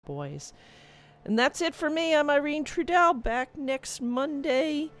boys. And that's it for me. I'm Irene Trudell, back next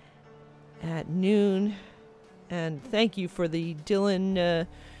Monday at noon. And thank you for the Dylan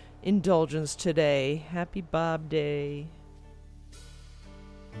indulgence today. Happy Bob Day.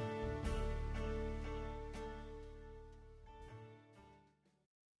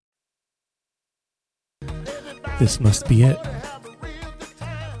 This must be it.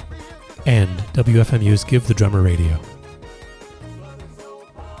 And WFMU's Give the Drummer Radio.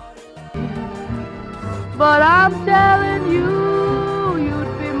 But I'm telling you,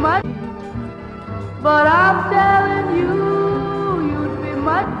 you'd be much. But I'm telling you, you'd be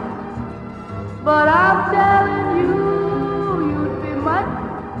much. But I'm telling you, you'd be much.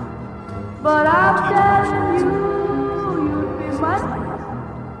 But I'm telling you, you'd be much.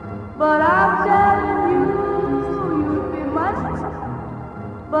 But I'm telling you, you'd be much.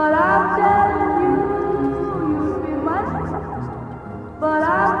 But I'm telling you, you'd be much. But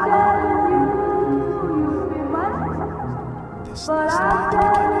I'm telling you, you'd be much. But I'm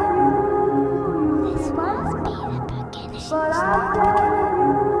telling you, this must be the beginning. But I'm telling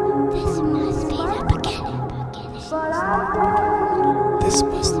you, this must be the beginning. But I'm telling you, This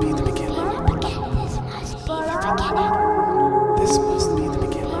must be the beginning. this must be the beginning. This must be the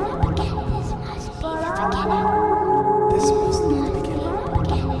beginning. This must be the beginning. This must be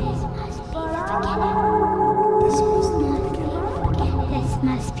the beginning. This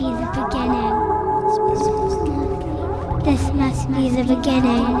must be the beginning. This must be the beginning. This must be the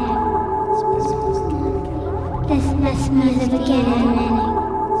beginning. This must be the beginning.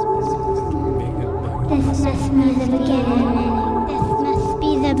 This must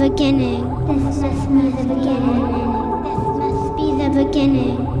be the beginning. This must be the beginning. This must be the beginning. This must be the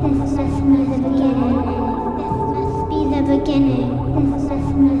beginning. This must be the beginning. Be the beginning. This must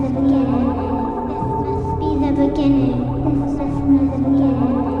be the beginning. Be the beginning. This must be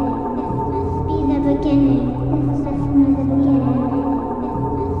the beginning.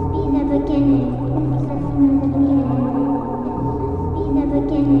 Be the beginning. Be the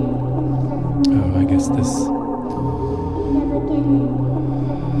beginning. Oh, I guess this.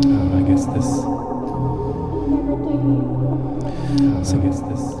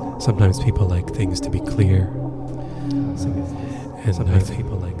 Sometimes people like things to be clear. And sometimes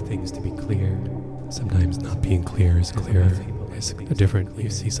people like things to be clear. Sometimes not being clear is clearer. Is a different. You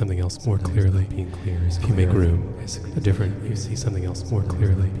see something else more clearly. If you make room, a different. You see something else more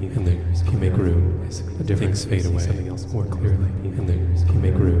clearly. And then if you make room, a different. Things fade away. Something else more clearly. And then if you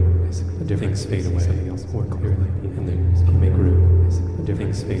make room, a different. Things fade away. Something else more clearly. And then if you make room, a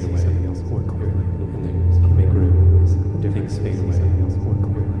different. Things fade away. Something else more clearly. And then if you make room, a different. Things fade away. Something else more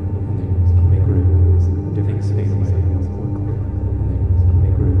clearly. And then if you make room, a different. Things fade away. Something else more clearly. And then if you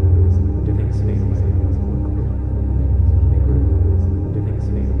make room, a different. Things fade away.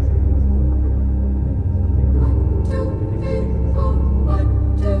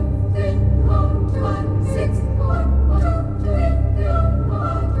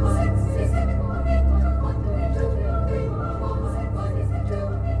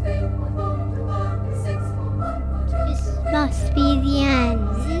 Must be the end.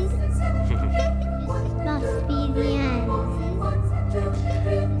 Must be the end.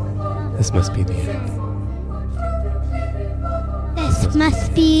 This must be the end. This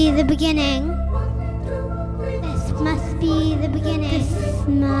must be the beginning. This must be the beginning. This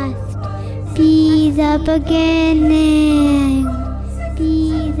must be the beginning.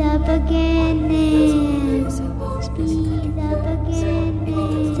 Be the beginning. Be the beginning. This must be the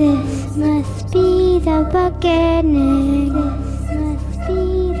beginning. This must be the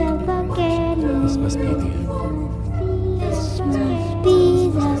beginning. This must be the end. This must be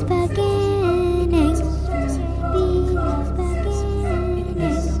the beginning. Be the beginning.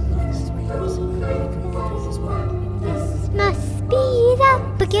 This must be the beginning. Must be the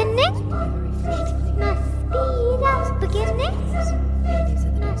beginning.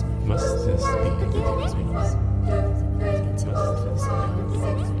 Must this be the beginning?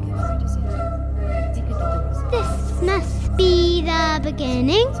 This must be the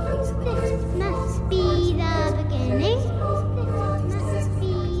beginning. This must be the beginning. This must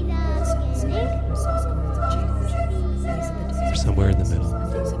be the beginning. Or somewhere in the middle. Or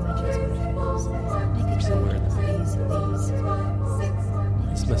somewhere in the middle.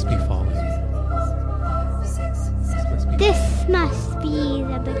 This must be falling. This must be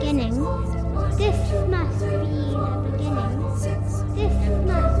the beginning. This must be the beginning. This must be the beginning. This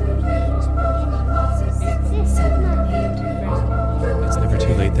must be. It's never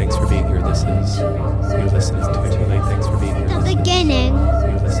too late. Thanks for being here. This is you're listening to Too Late. Thanks for being here. The beginning.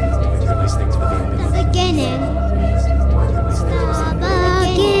 You're listening to Too Late. Thanks for being here. The beginning. The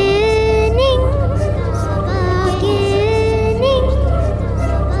beginning.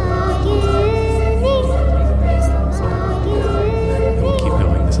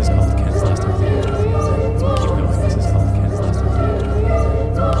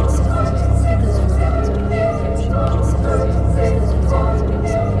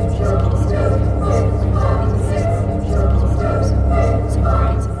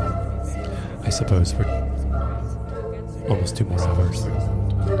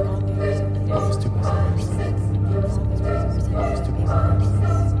 Almost 2 months. Almost 2 months.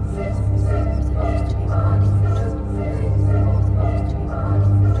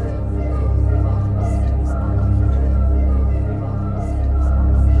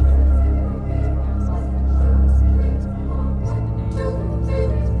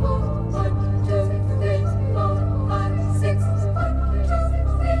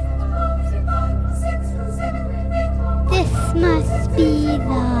 This must be the meadow. This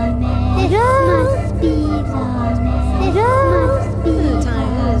must be the meadow. The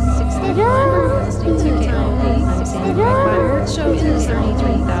time is 6:31. Listening to KLP. I'm Sandy Blackfire. The show is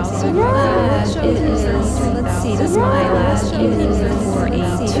 33,000. It is, let's see, this is my last evening before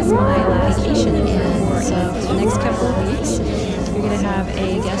a vacation again. So for the next couple of weeks, you're going to have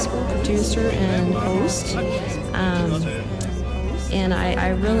a guest producer and host. And I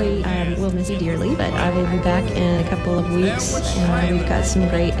really will miss you dearly, but I will be back in a couple of weeks. And we've got some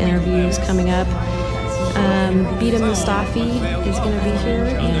great interviews coming up. Bita Mustafi is going to be here,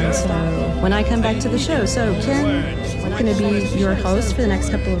 and so when I come back to the show, so Ken is going to be your host for the next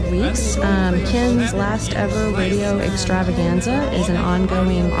couple of weeks. Ken's last ever radio extravaganza is an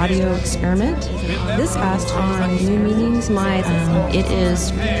ongoing audio experiment. This cast on New Meanings, it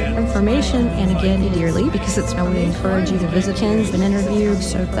is information, and again, dearly, because I would encourage you to visit Ken's an interview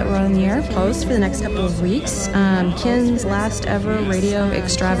so that we're on the air post for the next couple of weeks. Ken's last ever radio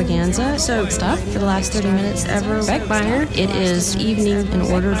extravaganza, so stuff for the last 30 minutes ever. Beckmeyer, it is evening in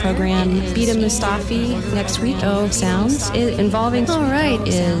order program. Bita Mustafi next week. Oh, sounds involving. All right,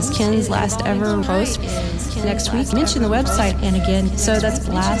 is Ken's last ever post next week. Mention the website, and again, so that's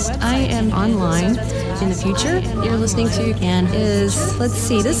last. I am online in the future. You're listening to, and is, let's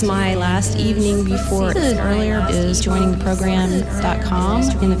see, this is my last evening before earlier is joining the program.com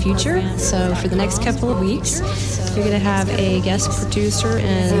in the future. So for the next couple of weeks, you're going to have a guest producer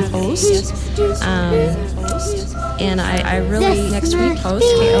and host. And I really, next week, host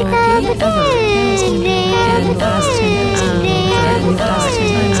KOP ever. Ken is going to be and last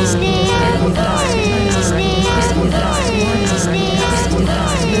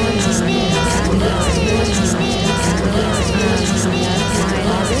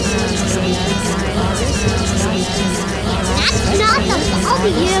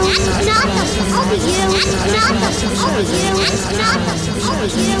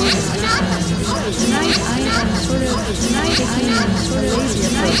Tonight I am sort of lazy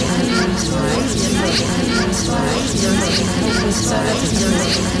approach.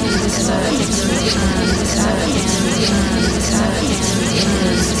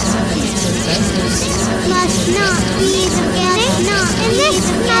 Must not be the beginning, and this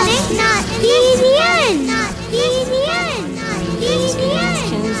must not be the end. Not be the end. Not be the end.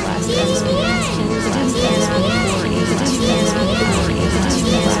 Ken's last episode.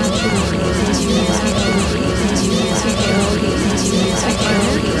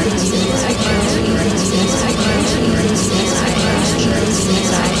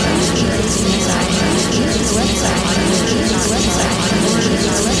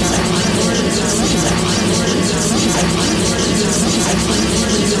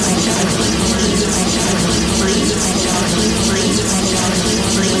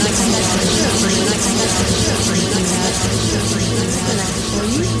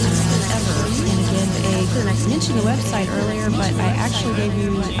 Mentioned the website earlier, but I actually gave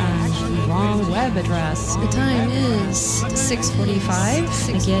you the wrong web address. The time is 6:45.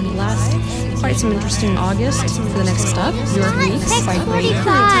 Again, last quite some interesting August for the next stop. Your weeks, quite great.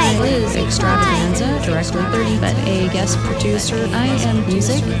 It is extravaganza, directly 30, but a guest producer.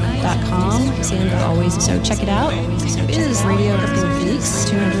 IamMusic.com. Sandra always, so check it out. It is radio a couple of weeks,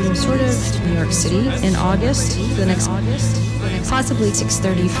 200 sort of New York City in August for the next August. Possibly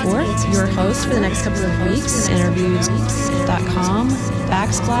 6:34. Your host for the next couple of weeks. Interviews.com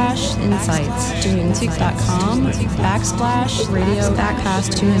 /insights. Music.com /radio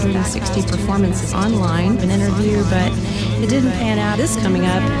backpast 260 performances online. An interview, but it didn't pan out. This coming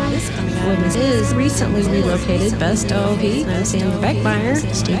up. Women's is recently relocated. Best OP. I'm Sandra Beckmeyer.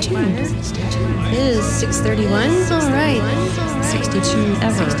 Stay tuned. It is 6:31. All right. 62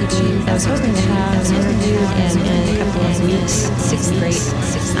 ever. I was hoping to have an interview in a couple of weeks. Sixth grade.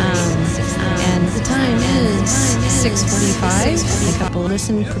 And the time is 6:45. A couple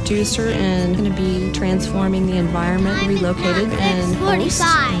listen producer and going to be transforming the environment, relocated and host. We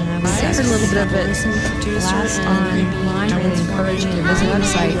covered a little bit of it. Listen producer online. I really encourage you to visit the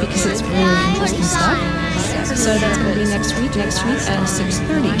website because it's really interesting stuff. So that's going to be next week at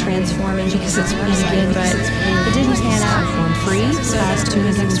 6:30. Transforming because it's really good, but it didn't pan out. Form free. Past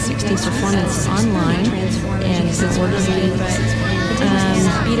 260 performances online, and it's orderly, but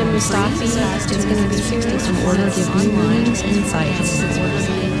Beta Mustafi is going to be here in order to give new minds insights.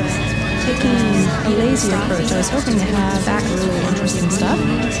 Taking a lazy approach, I was hoping to have back really interesting stuff.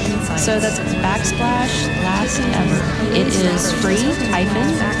 So that's backsplash last ever. It is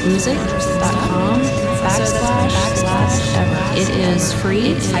free-music.com backsplash last ever. It is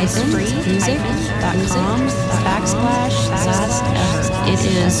free-music.com backsplash last ever. It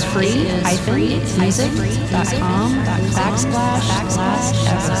is free-music.com backsplash last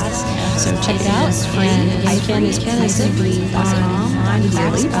ever. So check it out. And again, is music.com. I'm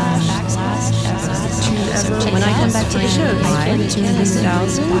Dearly. When I come back to the show live,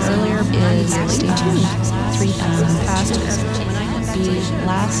 200,000 earlier is stay tuned. 3,000 past be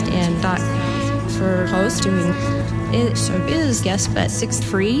last and for host doing it. So is guest bet 6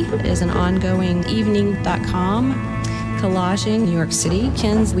 free is an ongoing evening.com collaging New York City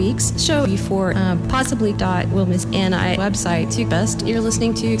Ken's Weeks show before possibly Wilma's and I website to best you're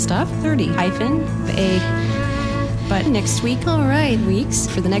listening to stuff 30-a. But next week, all right, weeks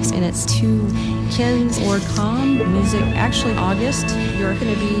for the next, and it's to Ken's or Com music. Actually, August, you're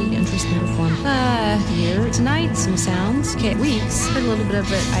going to be interesting to perform here tonight. Some sounds. Okay, weeks. Heard a little bit of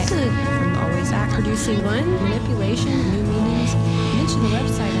it. I heard from always act producing one manipulation, new meanings. Mention the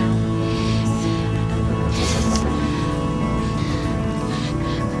website now.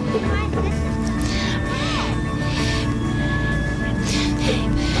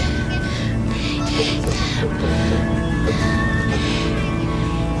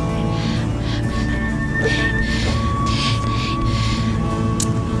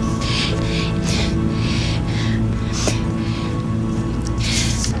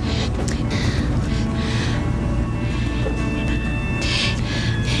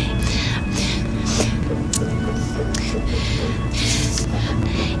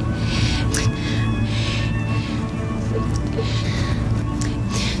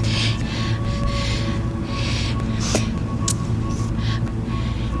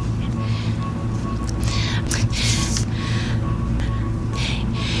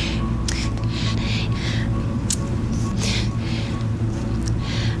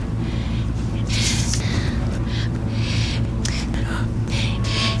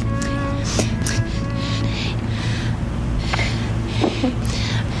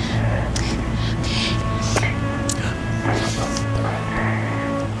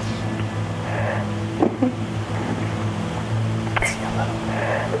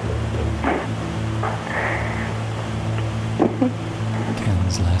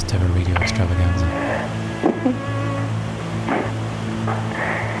 Ken's last ever radio extravaganza.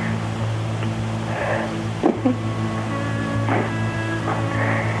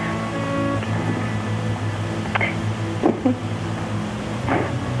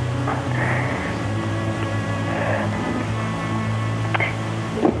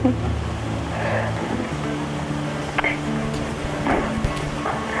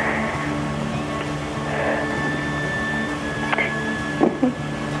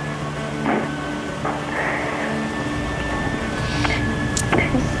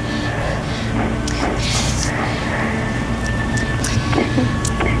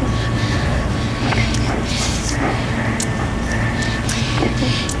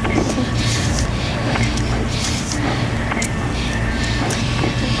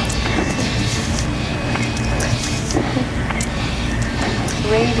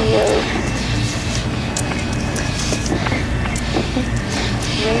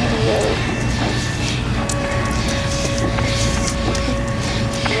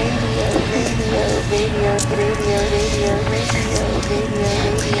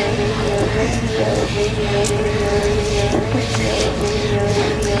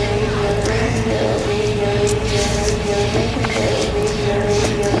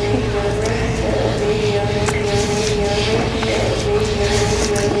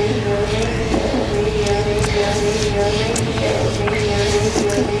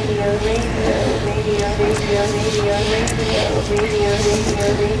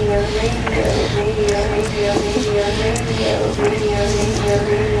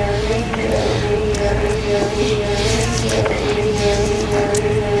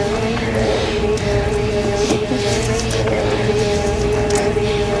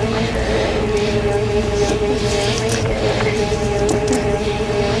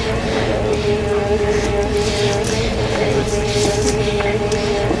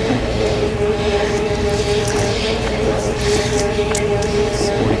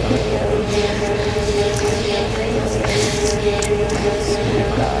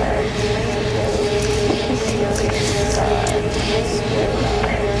 God.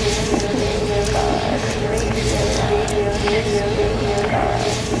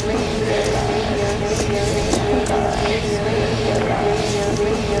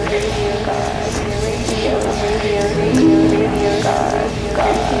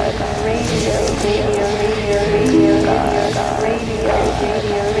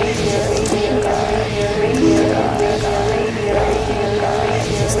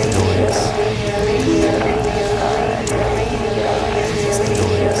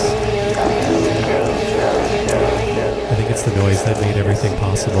 everything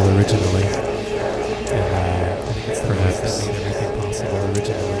possible originally. And perhaps everything possible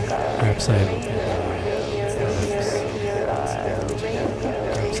originally. Perhaps I'm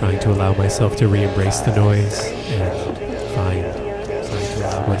trying to allow myself to re-embrace the noise and find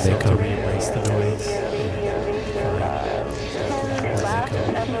when they come. Re-embrace the noise and find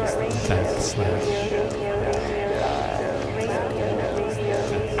when they come. Backslash.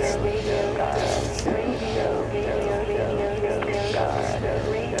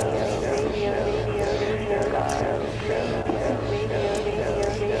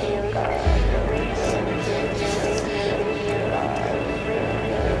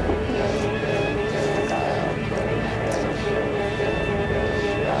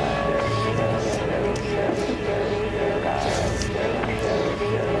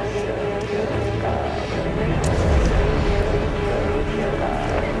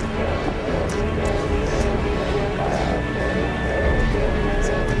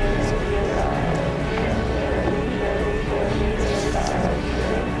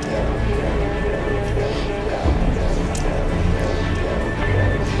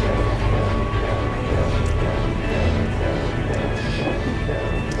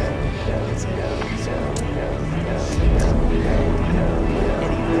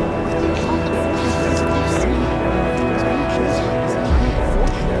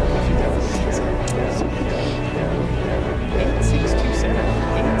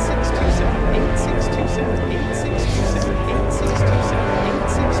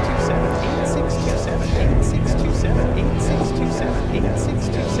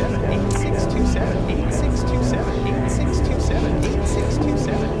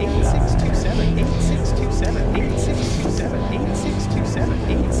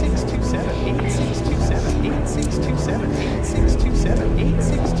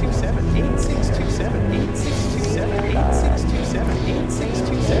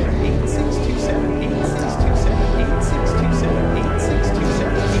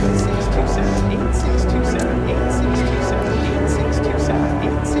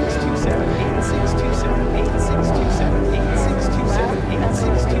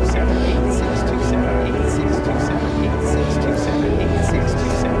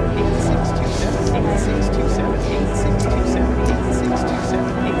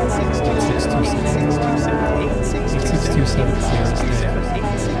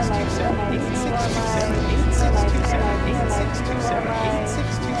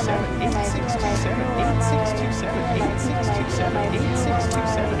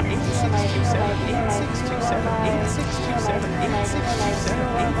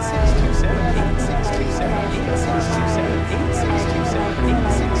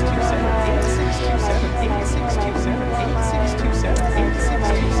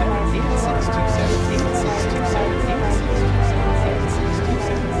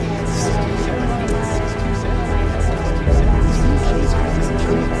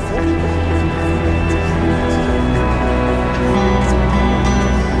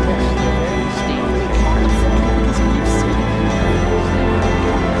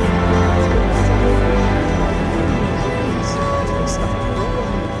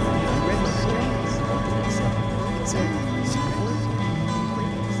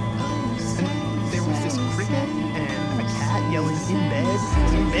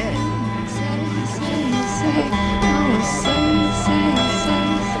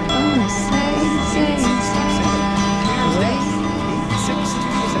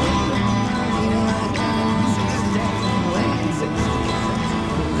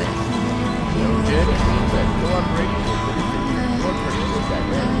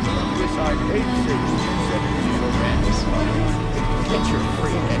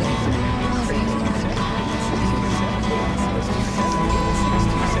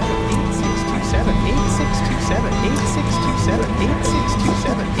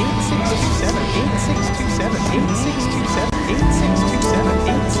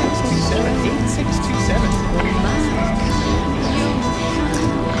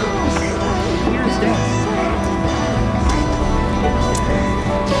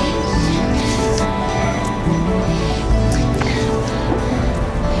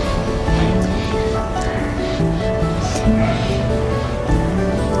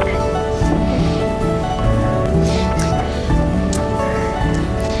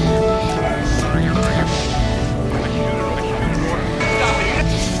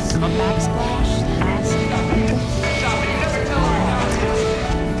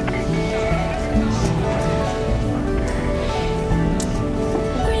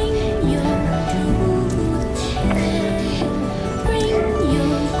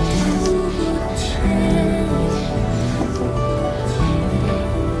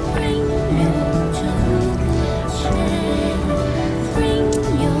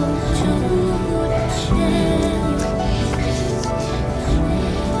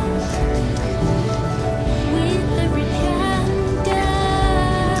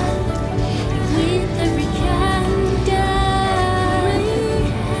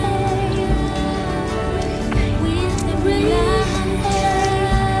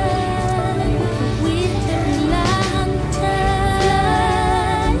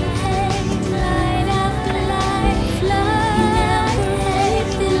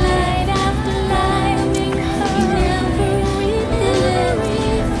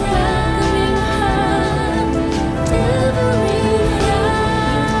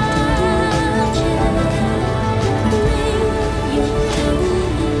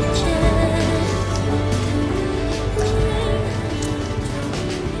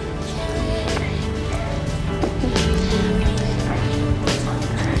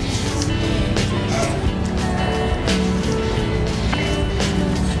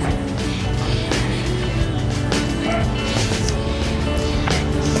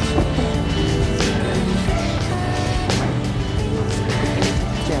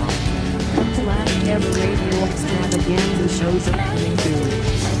 extravaganza shows are coming through.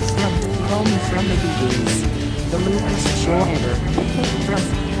 From the Beatles, the Lucas Show ever.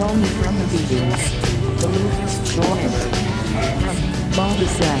 From the Beatles, the Lucas Show ever. From Bobby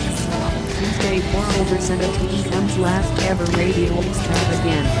Sex, Tuesday 4/17 comes last ever radio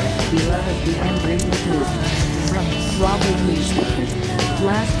extravaganza. Beloved the Embryo Group. From Robert Leeson,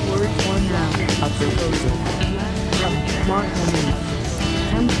 last word for now, a proposal. From Mark Lemon.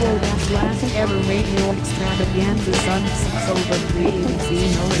 That's last ever radio extravaganza Sun 6 over 3 ABC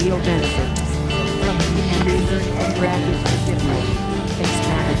no real benefits. From the Henry and Bracket Forgiveness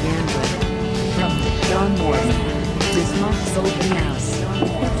extravaganza. From John Morton. This month's open house.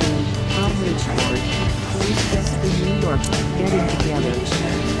 From Richmond. Police Fest in New York. Getting together.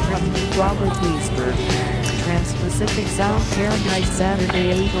 From Robert Leesburg. Trans-Pacific South Paradise Saturday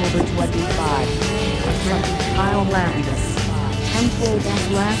 8/25. From Kyle Landis. That's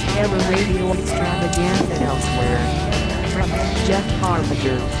last ever radio extravaganza elsewhere. From Jeff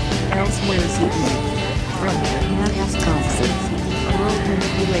Carpenter. Elsewhere CD. From Matt S. Thompson. World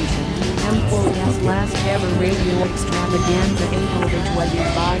Manipulation. That's last ever radio extravaganza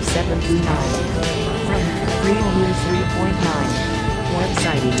 8/25/79. From Real News 3.9.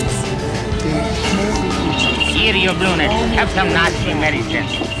 Website is Serial Blueness, have some Nazi medicine.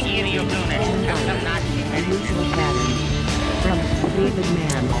 Serial Blueness, have some Nazi medicine. Usual pattern. From David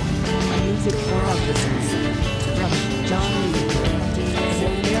Mann. Music for offices. From John Lee.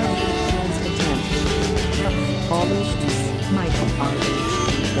 Sylvia Attempt. From Paul Oates. Michael R.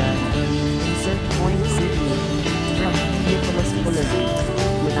 Insert point CD. From Nicholas Polizzi.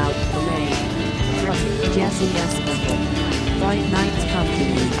 Without delay. From Jesse Espenthal. Fight Nights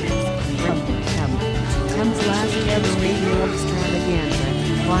Company. From Thames last ever radio extravaganza.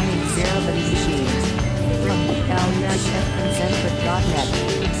 Flying Caravan Machines. From Aliashefconcentric.net.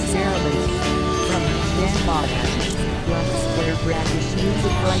 Caravan. From Dan Bottom. Black Square Bracket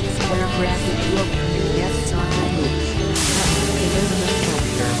Music Right Square Bracket Look. Guests on the Hoops. From Elizabeth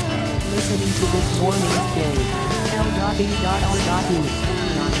Culture. Listening to this morning's day. L.E.R.E.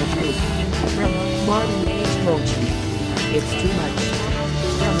 Not the group. From Martin H. Mochi. It's too much.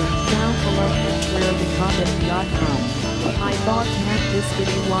 From SoundCollectorTwitterTheComet.com. I thought Matt this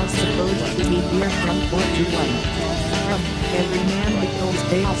video was supposed to be here from 4 to 1. From Every Man Becomes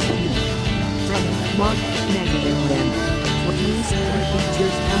Chaos. From Mark Negative Then. What music or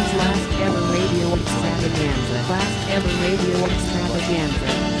features comes last ever radio extravaganza. Last ever radio extravaganza.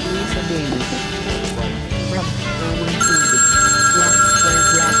 Lisa Danish. From Erwin Tuesday. Black Square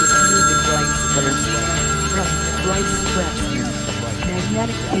Bracket Music Rights Square. From Bryce Pressman.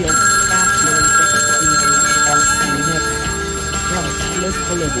 Magnetic Fields, actually 6 SC Mix. From Liz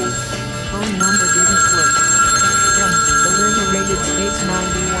Polizzi. Phone number didn't work. From Deliberated Space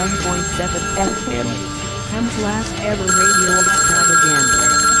 91.7 FM. Thames last ever radio extravaganza.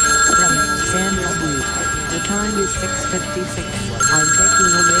 From Samuel Booth. The time is 6:56. I'm taking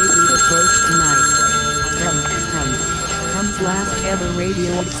a lazy approach tonight. From Thames last ever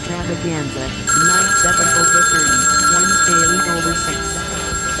radio extravaganza. Night 7/30. Wednesday 8/6.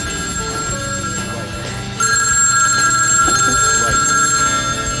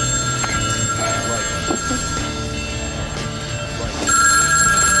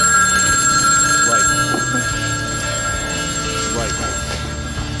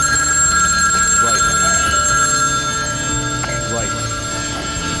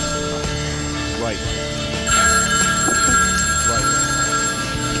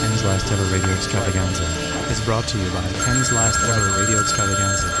 Ken's Last Ever Radio Extravaganza is brought to you by Ken's Last Ever Radio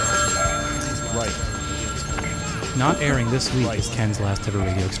Extravaganza. Not airing this week is Ken's Last Ever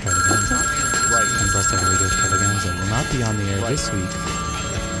Radio Extravaganza. Ken's Last Ever Radio Extravaganza will not be on the air this week,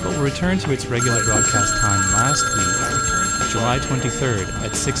 but will return to its regular broadcast time last week, July 23rd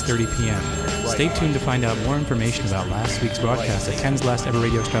at 6:30 p.m. Stay tuned to find out more information about last week's broadcast at Ken's Last Ever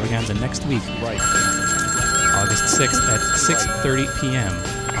Radio Extravaganza next week, August 6th at 6:30 p.m.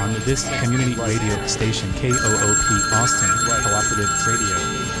 on this community radio station, KOOP Austin Cooperative Radio,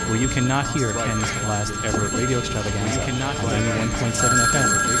 where you cannot hear Ken's Last Ever Radio Extravaganza on 91.7 FM.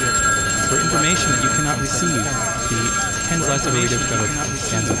 For information that you cannot receive, the Ken's Last Ever Radio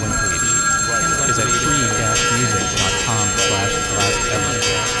Extravaganza webpage is at free-music.com/last-ever.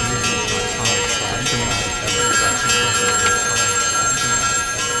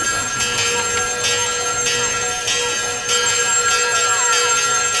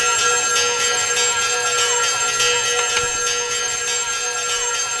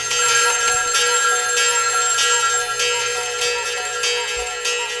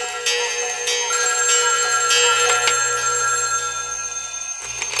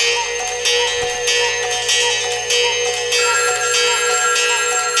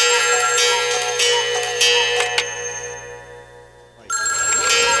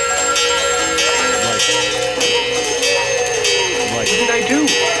 do?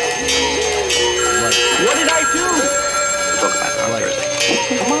 Right. What did I do? We'll talk about it on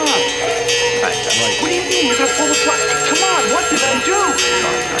Thursday. Come on. Right. What do you mean? You're gonna pull the plug? Come on. What did I do?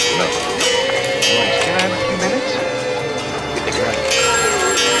 No. Right. Can I have a few minutes? You think right?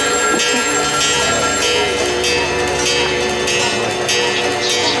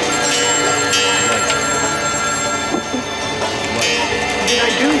 What did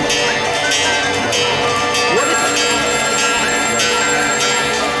I do? What did I do?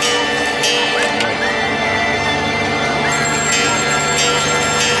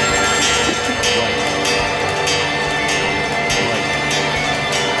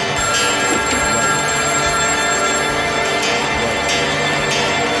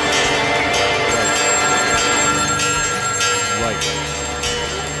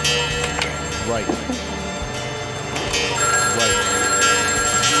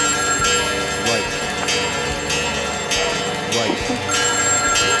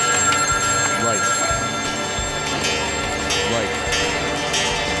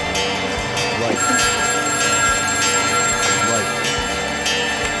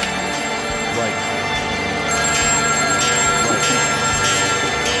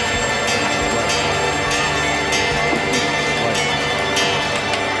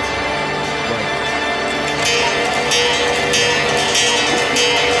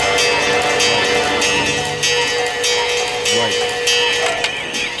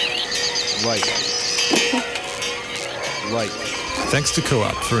 Thanks to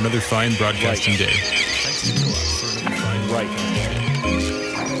Co-op for another fine broadcasting day. Thanks to Co-op for another fine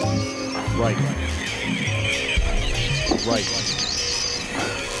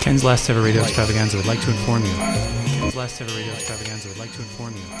Ken's last ever radio extravaganza would like to inform you. Ken's last ever radio extravaganza would like to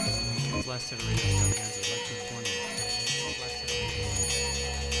inform you. Ken's last ever radio extravaganza would like to inform you. Ken's last ever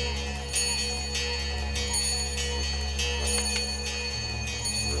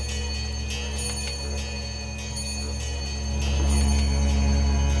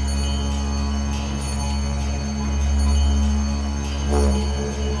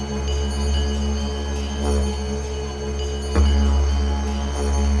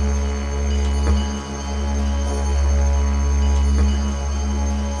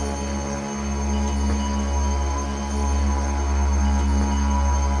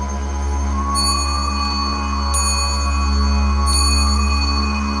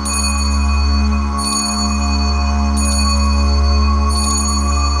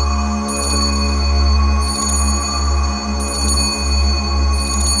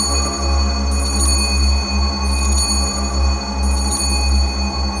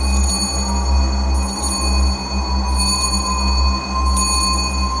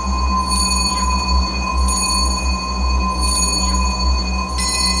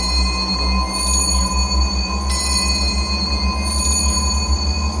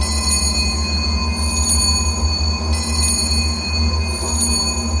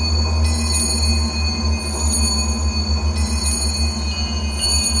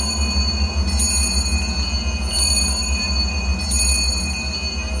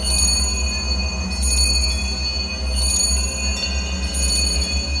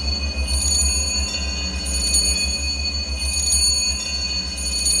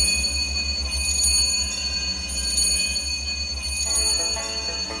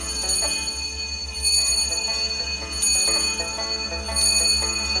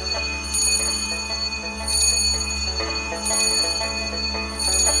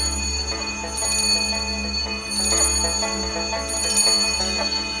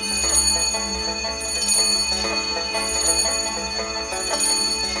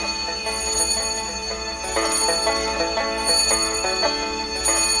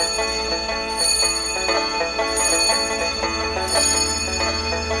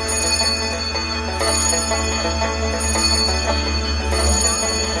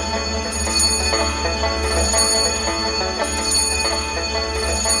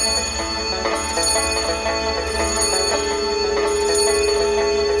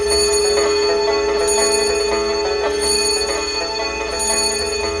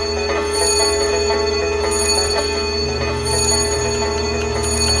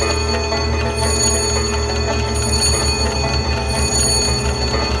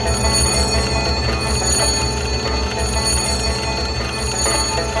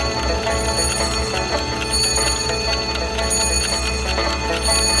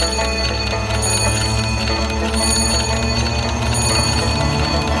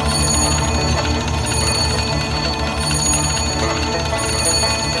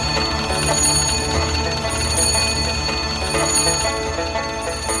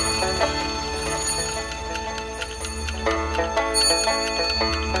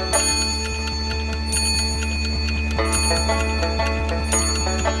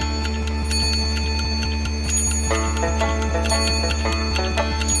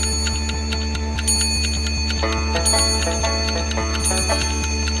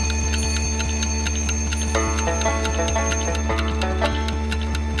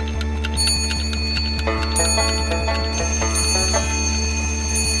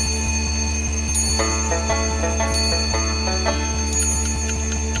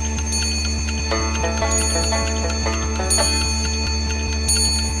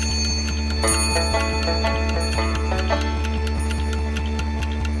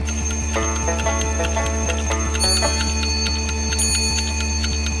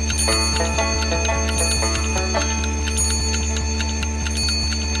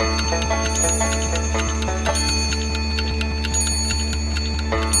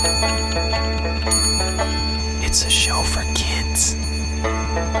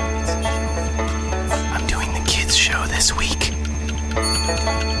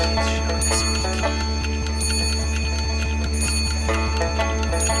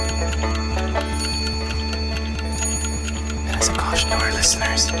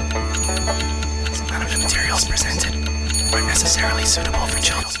listeners. None of the materials presented are necessarily suitable for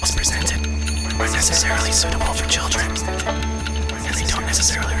children. Are necessarily suitable for children, and they don't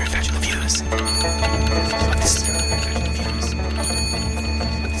necessarily reflect the views.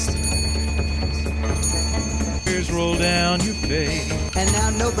 Tears roll down your face, and now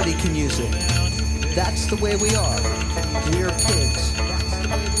nobody can use it. That's the way we are. We're pigs.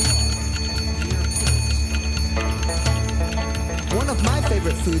 One of my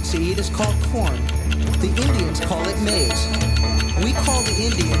favorite foods to eat is called corn. The Indians call it maize. We call the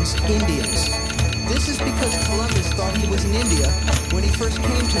Indians Indians. This is because Columbus thought he was in India when he first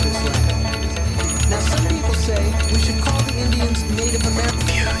came to this land. Now some people say we should call the Indians Native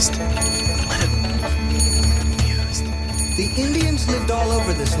Americans. The Indians lived all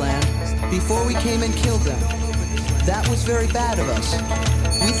over this land before we came and killed them. That was very bad of us.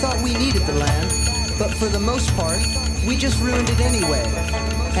 We thought we needed the land, but for the most part, we just ruined it anyway.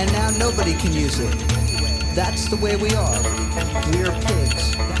 And now nobody can use it. That's the way we are. We're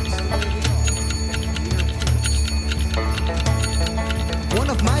pigs. One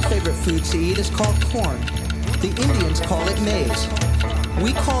of my favorite foods to eat is called corn. The Indians call it maize.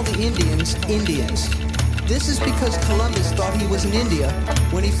 We call the Indians Indians. This is because Columbus thought he was in India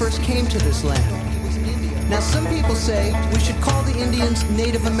when he first came to this land. Now some people say we should call the Indians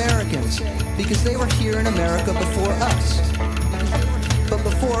Native Americans because they were here in America before us. But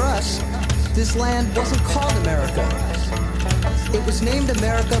before us, this land wasn't called America. It was named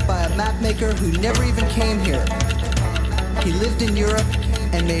America by a mapmaker who never even came here. He lived in Europe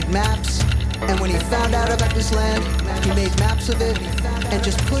and made maps, and when he found out about this land, he made maps of it and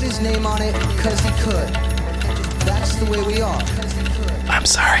just put his name on it because he could. That's the way we are. I'm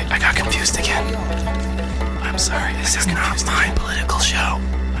sorry, I got confused again. I'm sorry, this is not my political show.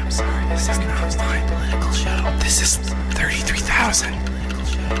 I'm sorry, this is not my political show. This is 33,000.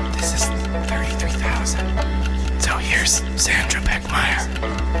 This is 33,000. So here's Sandra Beckmeyer.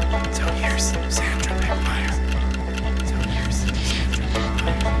 So here's Sandra Beckmeyer. So here's Sandra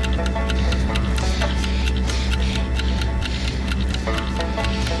Beckmeyer.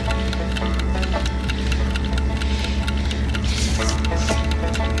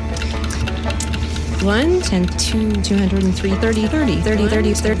 1, 10, 2, 203, 30, 30, 30,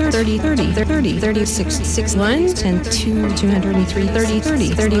 30, 30, 30, 30, 36, 6, 1, 10, 2, 203, 30, 30,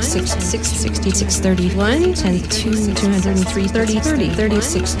 36, 6, 66, 31, 10, 2, 203, 30, 30,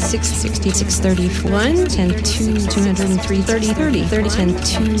 36, 6, 66, 31, 10, 2, 203, 30, 30, 30, 10,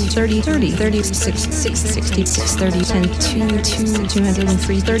 2, 30, 30, 36, 6, 66, 30, 10, 2, 2,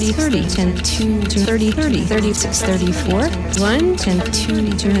 203, 30, 30, 10, 2, 30, 30, 36, 34, 1, 10,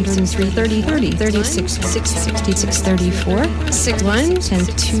 2, 203, 30, 30, 36, 6, 66, 34, 6, 1, 10,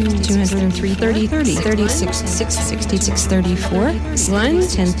 2, 203, 30, 30, 36, 6, 66, 34, 1,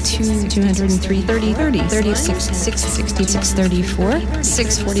 10, 2, 203, 30, 30, 36, 6, 66, 34,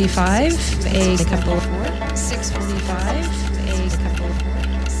 645, a couple of 4, 645, a couple of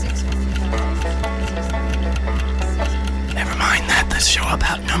 4, 645. Never mind that, the show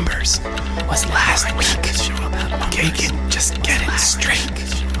about numbers was last week. Okay, just get it straight.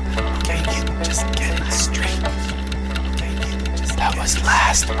 Okay, just get it straight. That was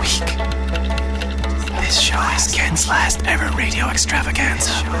last week. This show is Ken's last ever radio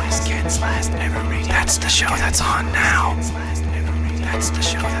extravaganza. That's the show that's on now. That's the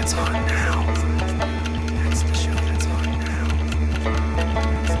show that's on now. That's the show that's on now.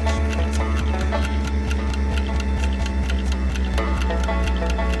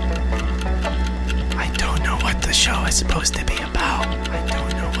 I don't know what the show is supposed to be about. I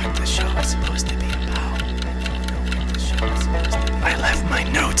don't know what the show is supposed to be about. I left my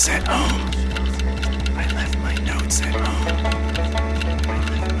notes at home. I left my notes at home. I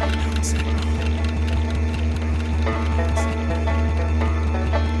left my notes at home.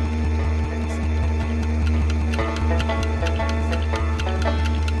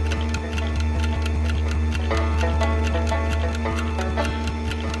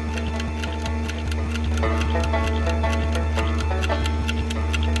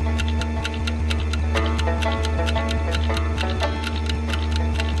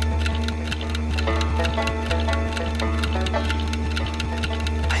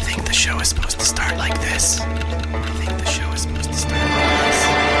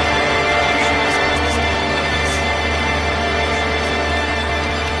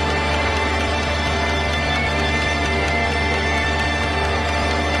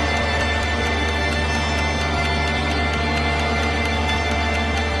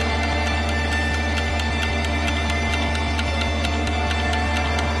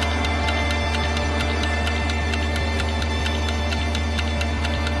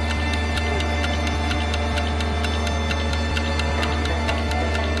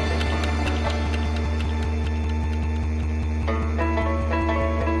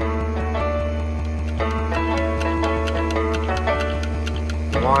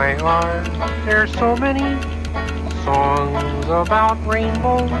 Why are there so many songs about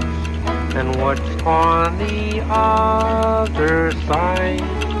rainbows? And what's on the other side?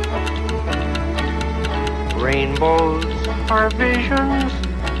 Rainbows are visions,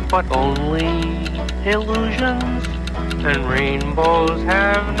 but only illusions. And rainbows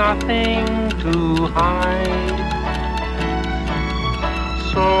have nothing to hide.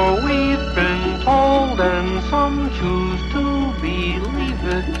 So we've been told, and some choose to believe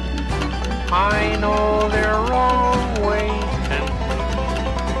it. I know they're wrong ways and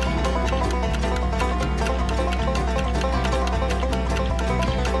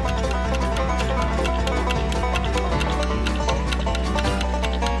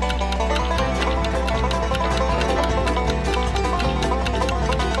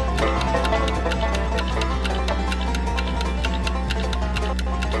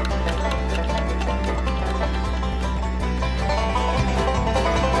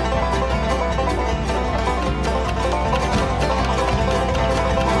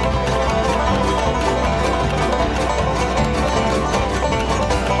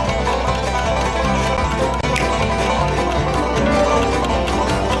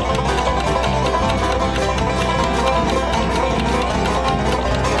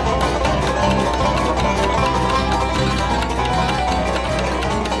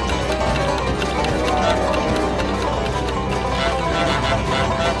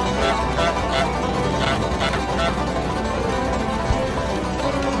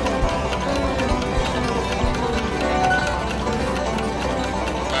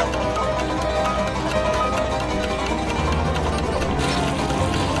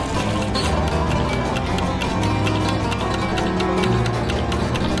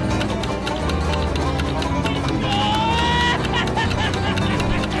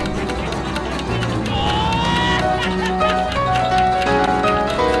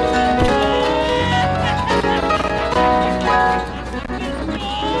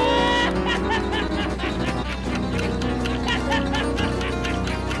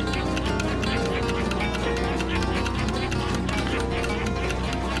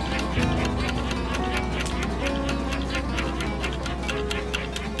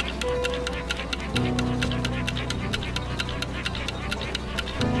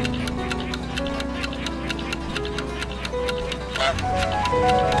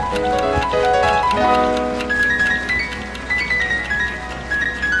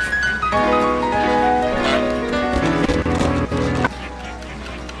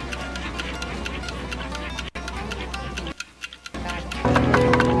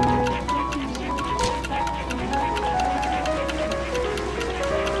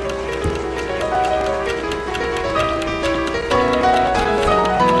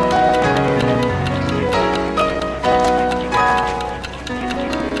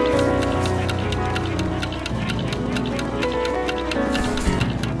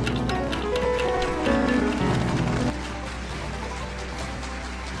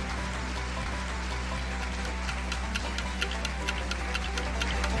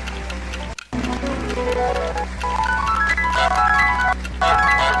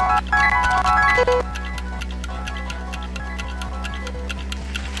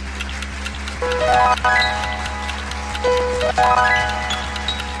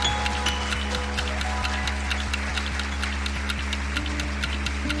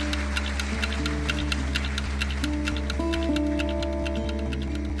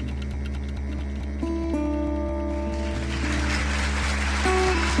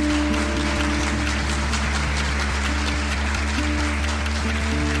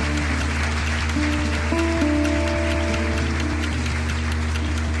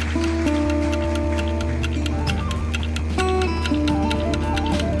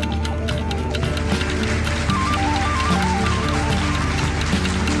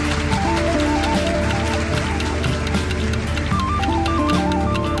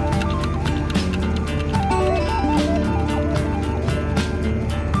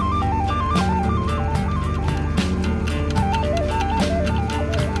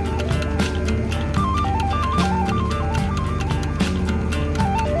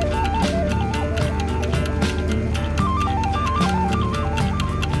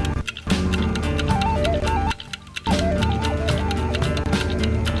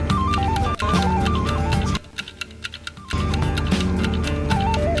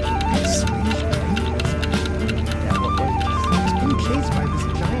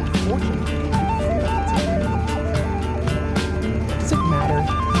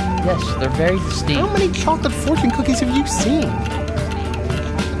Yes, they're very distinct. How many chocolate fortune cookies have you seen?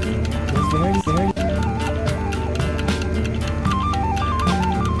 They're very, very...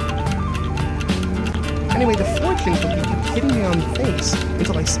 Anyway, the fortune cookie kept hitting me on the face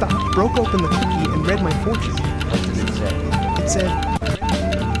until I stopped, broke open the cookie, and read my fortune. What did it say? It said...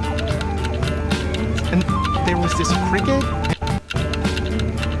 And there was this cricket.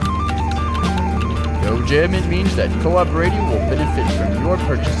 Yo, Jim, it means that Co-op Radio will benefit from your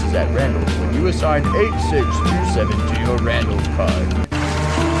purchases at Randall's when you assign 8627 to your Randall's card.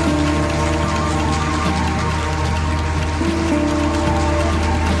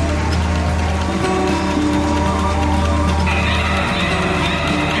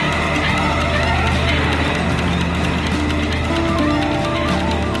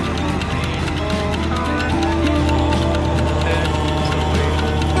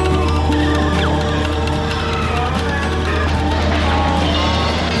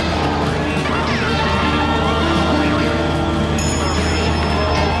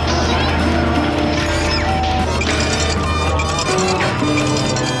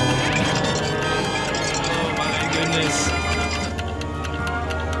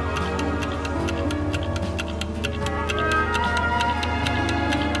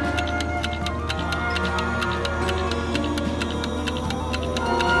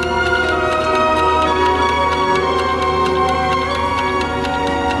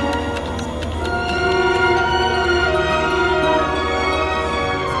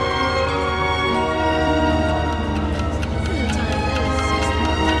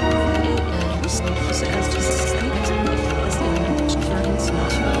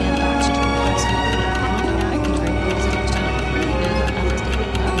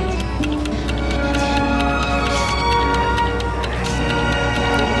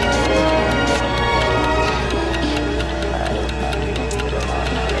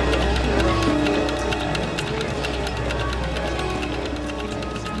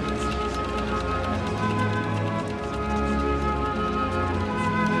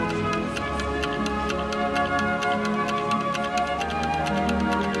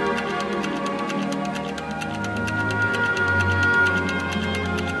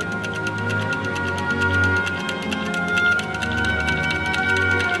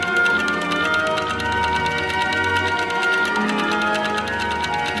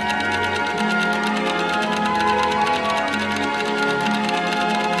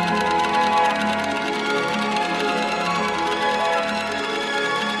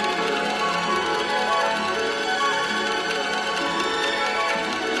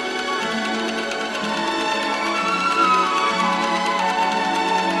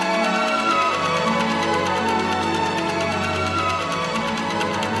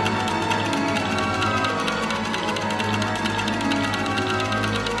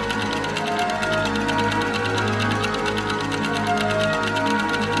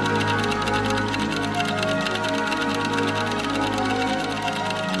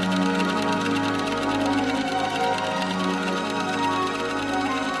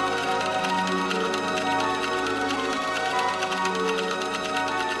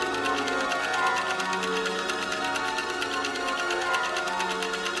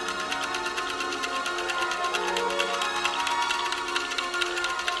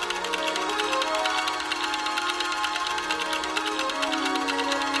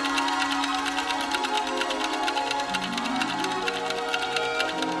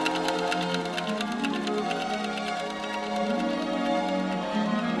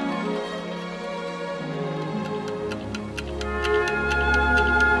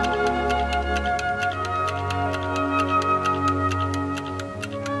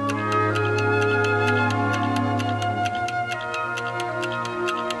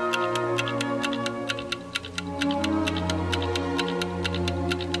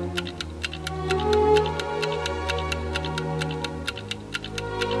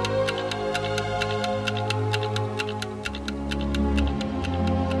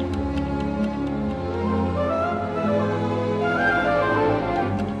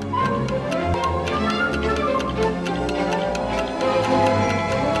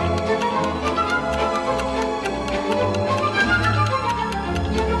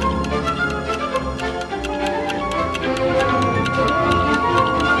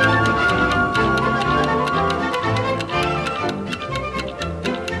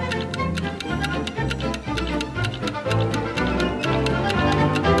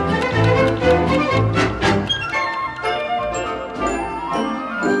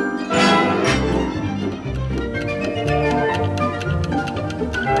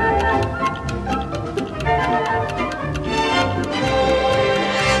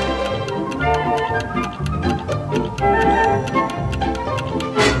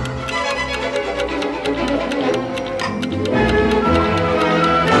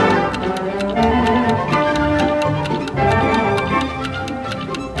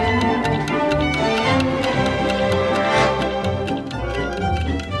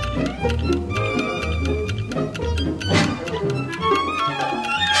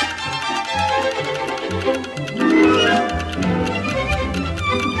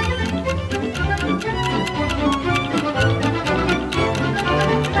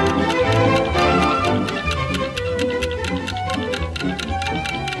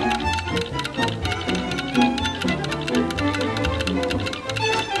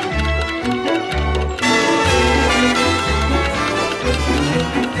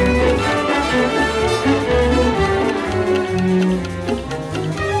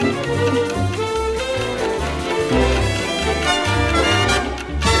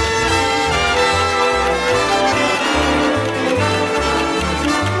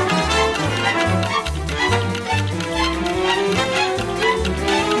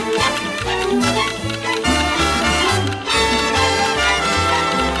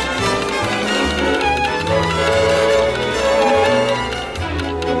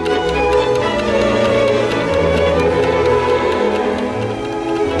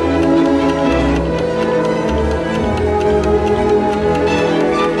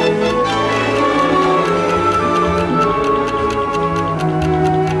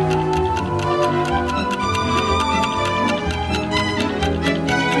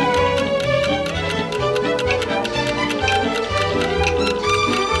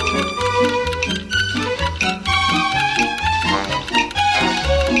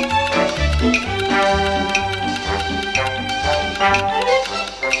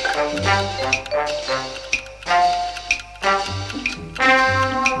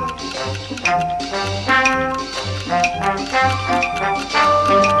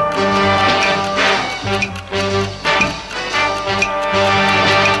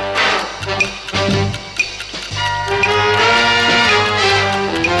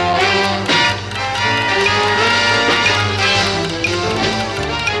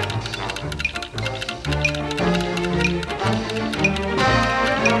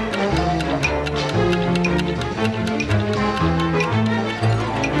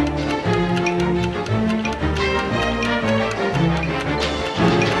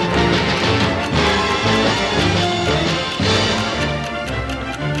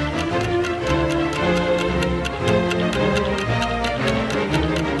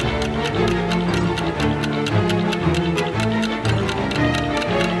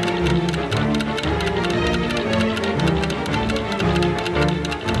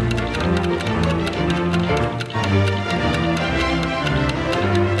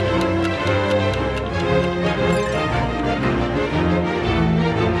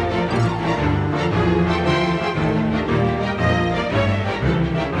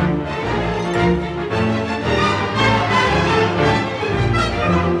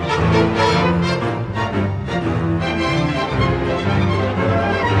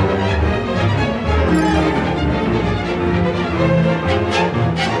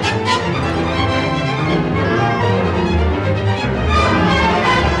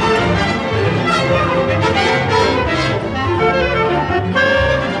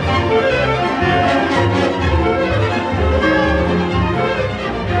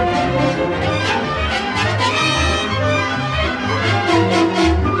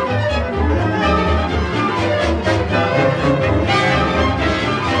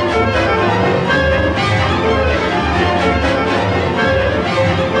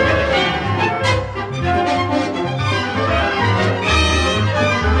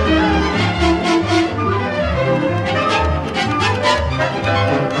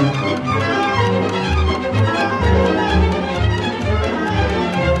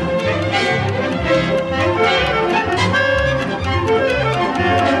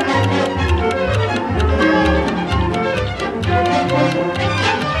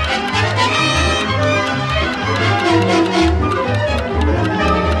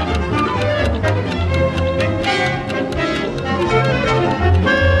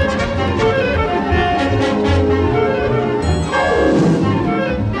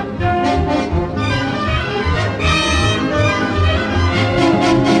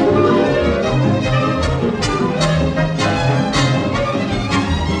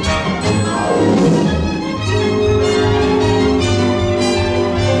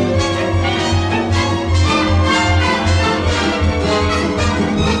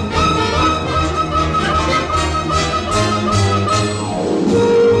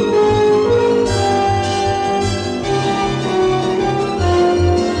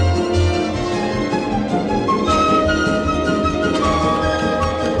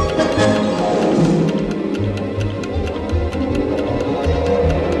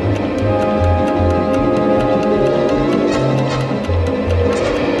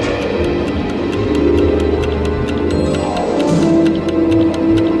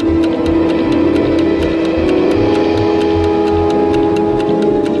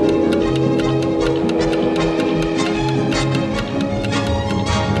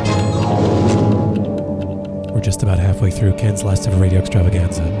 Through Ken's last ever radio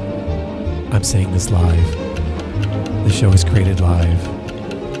extravaganza. I'm saying this live. The show is created live.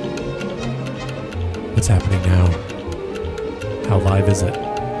 What's happening now? How live is it?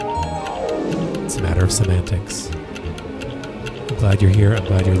 It's a matter of semantics. I'm glad you're here. I'm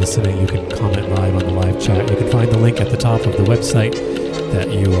glad you're listening. You can comment live on the live chat. You can find the link at the top of the website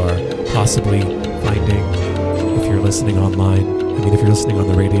that you are possibly finding if you're listening online. I mean, if you're listening on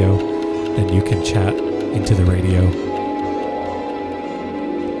the radio, then you can chat into the radio.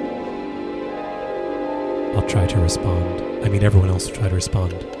 I'll try to respond. I mean, everyone else will try to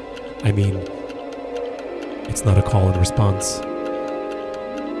respond. I mean, it's not a call and response.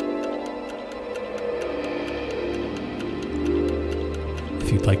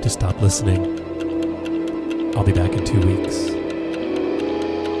 If you'd like to stop listening, I'll be back in 2 weeks.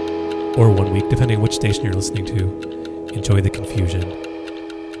 Or 1 week, depending on which station you're listening to. Enjoy the confusion.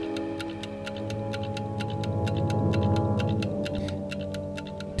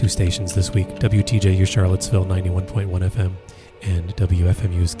 Two stations this week, WTJU Charlottesville 91.1 FM and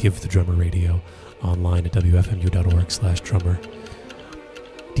WFMU's Give the Drummer Radio, online at wfmu.org/drummer.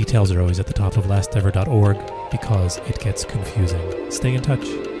 Details are always at the top of lastever.org because it gets confusing. Stay in touch.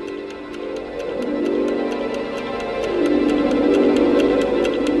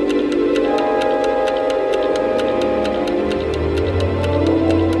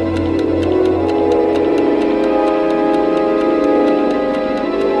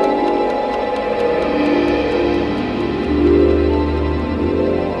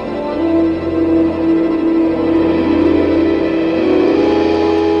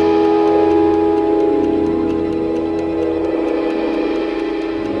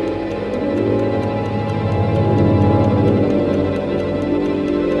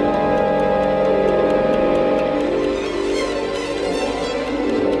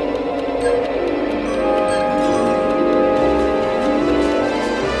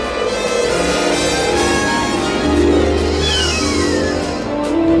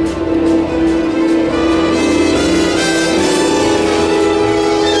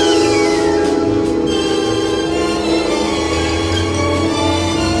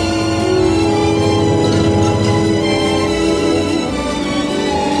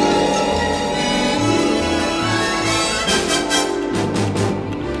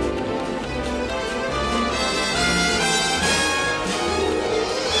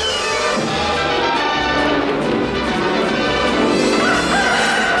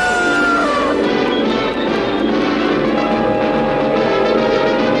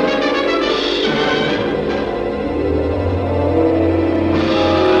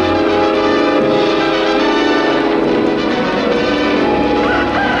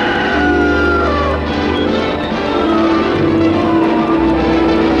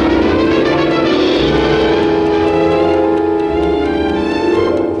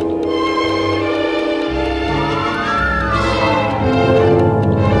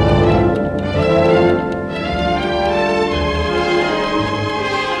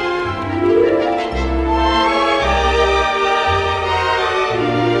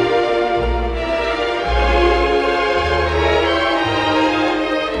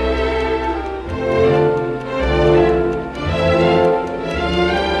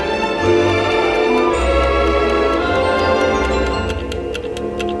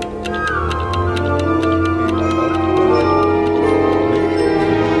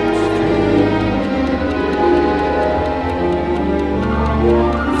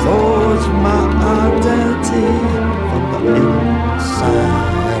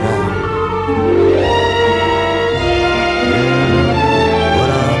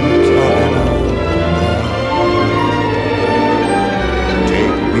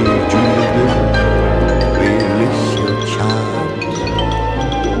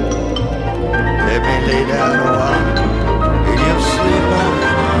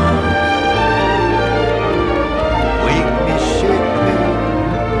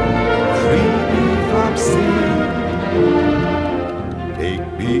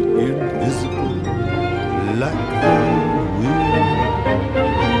 be invisible like the wind.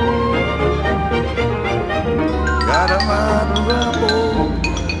 Got a mind to rebel,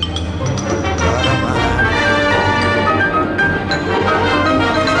 got a mind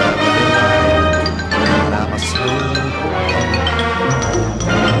but I'm a slow.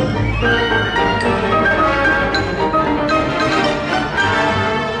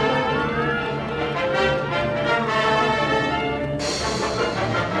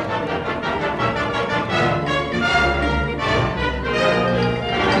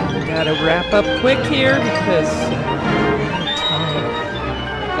 Gotta wrap up quick here because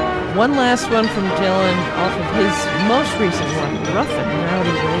time. One last one from Dylan off of his most recent one, Rough and Rowdy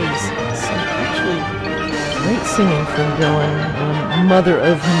Ways. Some actually great singing from Dylan. Mother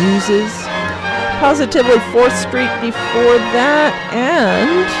of Muses. Positively 4th Street before that,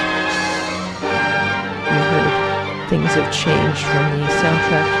 and you heard Things Have Changed from the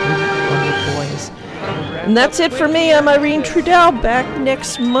soundtrack to Wonder Boys. And that's it for me. I'm Irene Trudell, back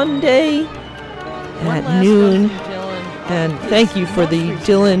next Monday at noon. And thank you for the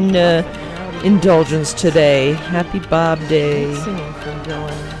Dylan indulgence today. Happy Bob Day. Singing from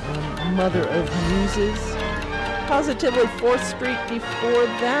Dylan, Mother of Muses. Positively 4th Street before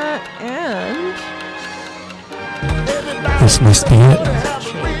that, and This Must Be It.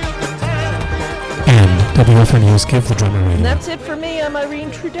 And WFR News Give the Drummer Radio. And that's it for me. I'm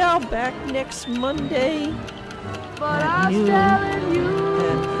Irene Trudell, back next Monday at noon.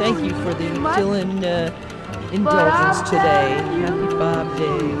 And thank you for the Dylan indulgence today. Happy Bob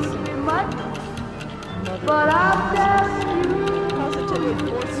Day. Positively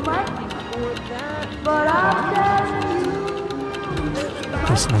 4th Street before that.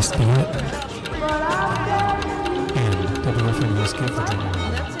 This Must Be It. And WFR News Give the Drummer Radio.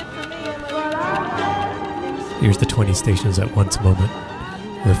 Here's the 20 stations at once moment.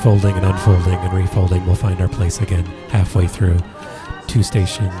 We're folding and unfolding and refolding. We'll find our place again halfway through. 2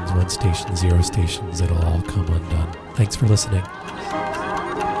 stations, 1 station, 0 stations. It'll all come undone. Thanks for listening.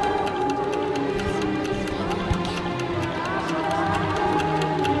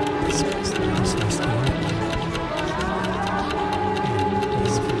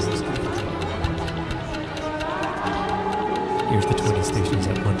 Here's the 20 stations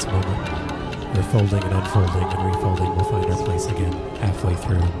at once moment. We're folding and unfolding and refolding. We'll find our place again halfway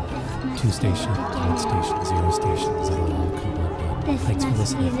through. 2 stations, 1 station, 0 stations. It'll all come undone. Thanks for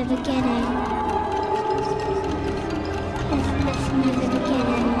listening. This must be the beginning. This must be the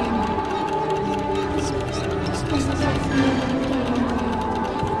beginning. This must be the beginning.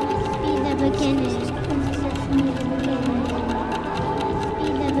 Be the beginning. This must be the beginning. Be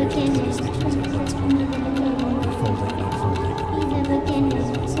the beginning. This must be the beginning. We're folding and unfolding. Be the beginning.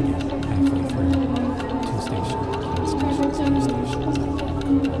 Halfway through. 2 stations, 1 station, 0 stations.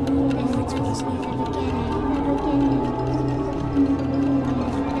 Thanks for listening.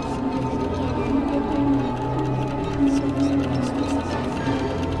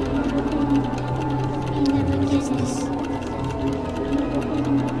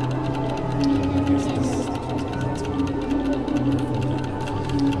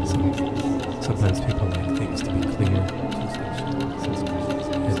 Sometimes people like things to be clear. Sometimes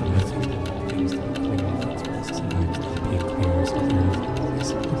being clear is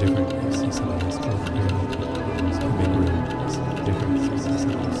different. You see something else more clearly. You make room. Different. You see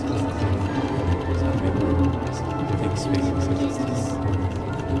something else more clearly. You make room. Different spaces.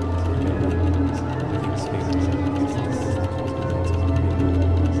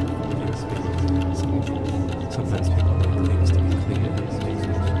 Sometimes people like things to be clear.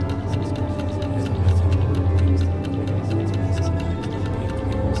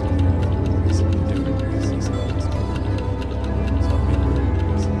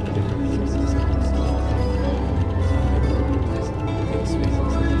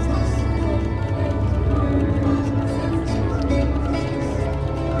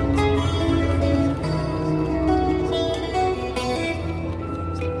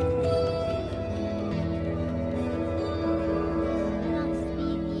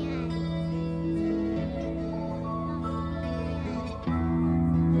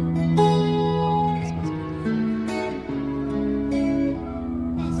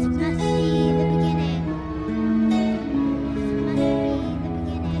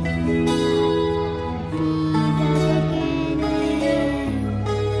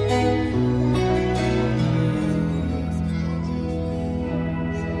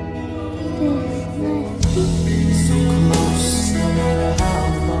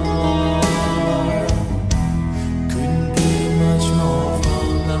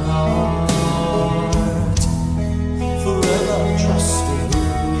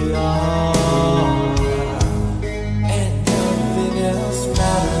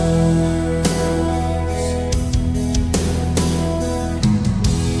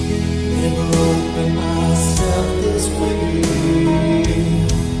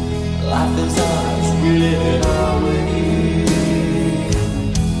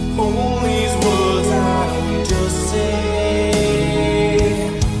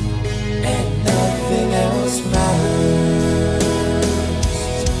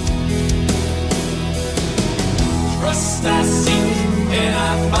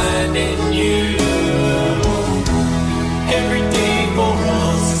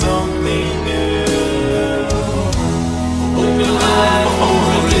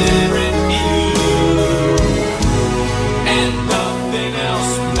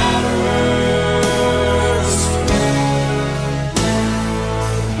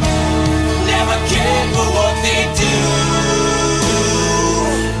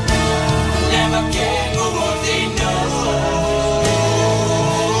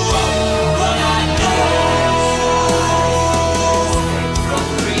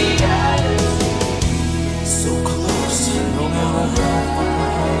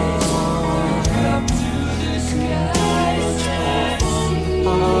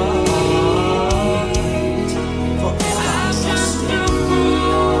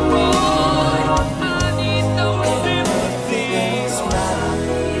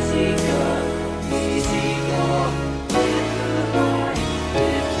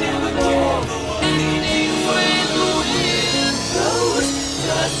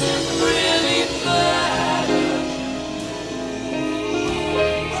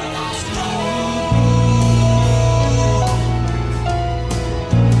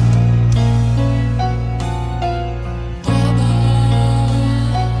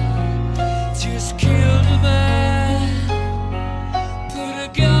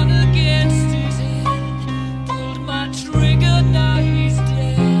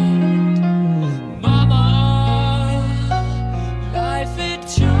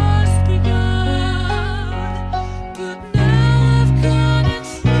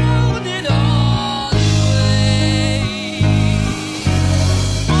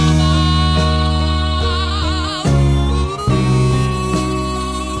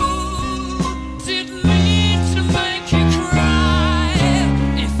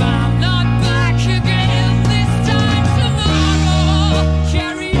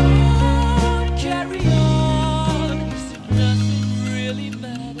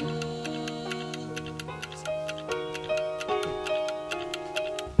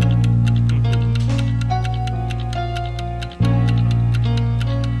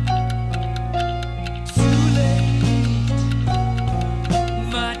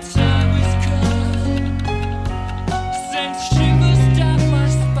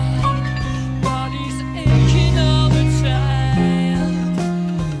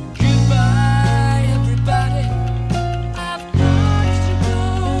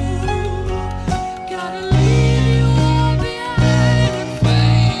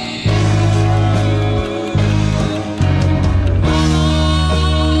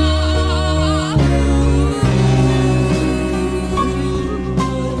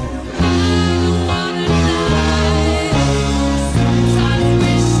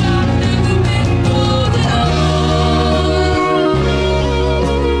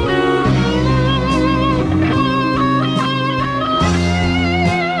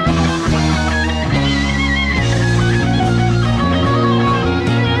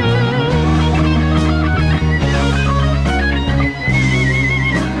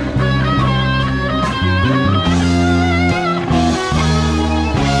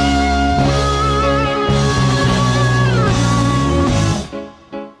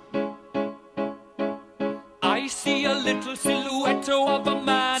 little silhouette of a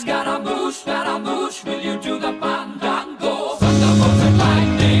man. Scaramouche, will you do the fandango? Thunderbolt and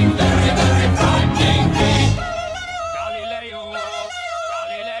lightning, very, very frightening me. Galileo,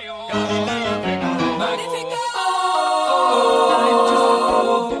 Magnifico. I'm just a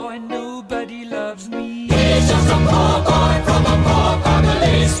poor boy, nobody loves me. He's just a poor boy from a poor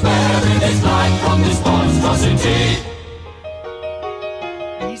family, sparing his life from this monstrosity.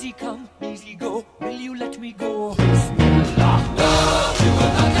 Easy come, easy go, will you let me go? Bismillah, no, we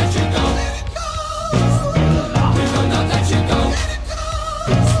will not let you go. Bismillah, we will not let you go.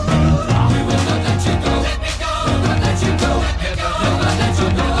 Bismillah, we will not let you go. Let me go, we will not let you go. We will not let you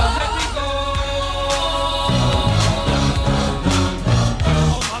go. Let me go.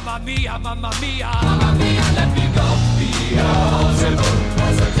 Oh, mamma mia, mamma mia, mamma mia, let me go. Beelzebub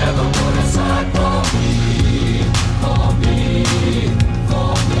has a devil put aside for me, for me,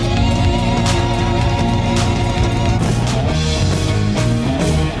 for me.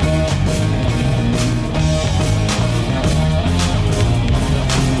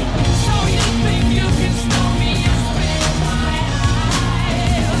 So you think you can snow me and spit in my eye?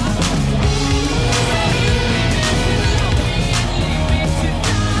 So you think you can love me and leave me to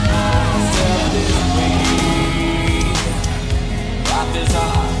die? Set this free. Wrap his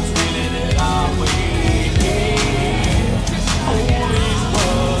arms, feeling it our way. All these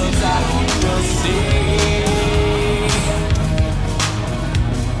words I will see.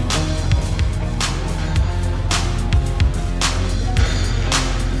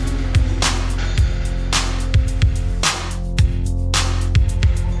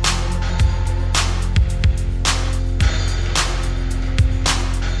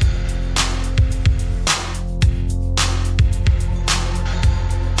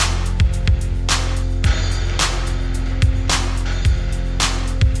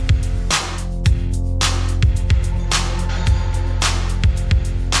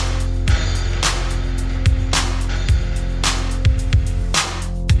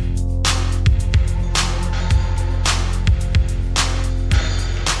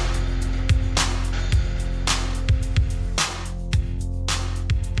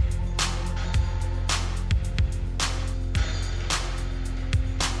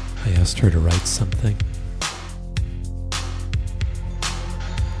 I asked her to write something.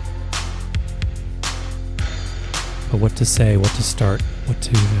 But what to say, what to start, what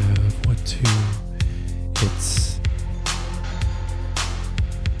to have, what to... It's...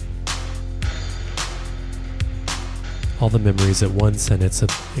 all the memories at once, and it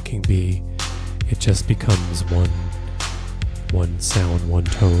can be... It just becomes one sound, one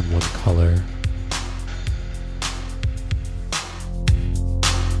tone, one color.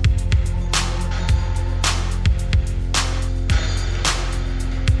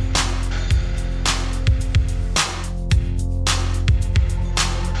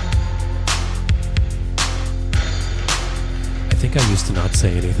 I used to not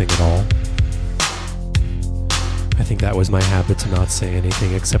say anything at all. I think that was my habit, to not say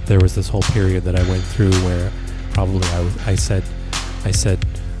anything, except there was this whole period that I went through where probably I said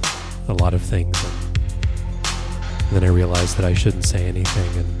a lot of things, and then I realized that I shouldn't say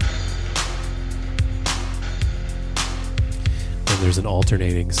anything, and there's an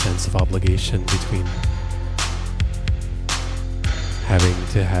alternating sense of obligation between having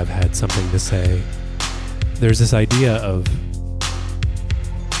to have had something to say. There's this idea of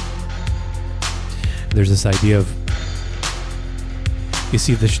you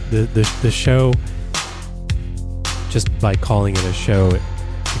see the show, just by calling it a show, it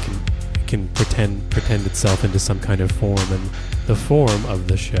can pretend itself into some kind of form, and the form of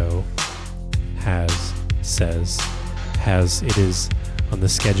the show it is on the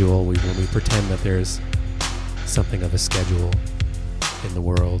schedule. When we pretend that there's something of a schedule in the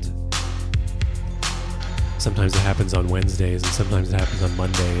world. Sometimes it happens on Wednesdays, and sometimes it happens on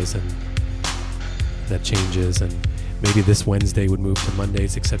Mondays, and that changes, and maybe this Wednesday would move to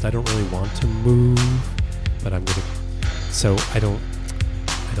Mondays, except I don't really want to move, but I'm gonna, so I don't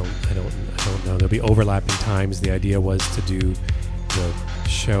know. There'll be overlapping times. The idea was to do the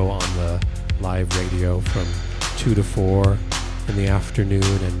show on the live radio from 2 to 4 in the afternoon,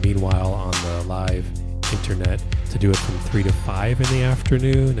 and meanwhile on the live internet to do it from 3 to 5 in the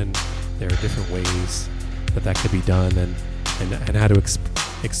afternoon, and there are different ways that could be done, and how to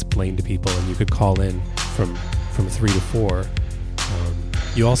explain to people. And you could call in from 3 to 4.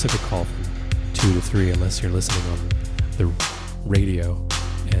 You also could call from 2 to 3 unless you're listening on the radio,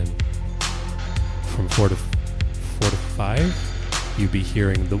 and from 4 to 5 you'd be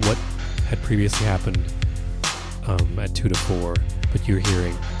hearing what had previously happened at 2 to 4, but you're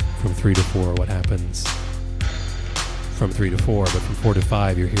hearing from 3 to 4 what happens from 3 to 4, but from 4 to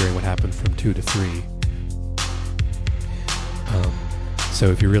 5 you're hearing what happened from 2 to 3. So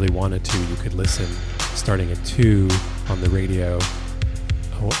if you really wanted to, you could listen starting at 2 on the radio,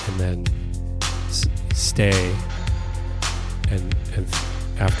 and then stay, and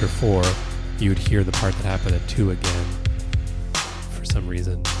after 4 you would hear the part that happened at 2 again for some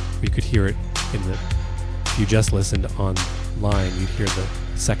reason. You could hear it if you just listened online, you'd hear the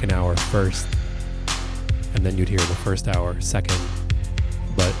second hour first, and then you'd hear the first hour second.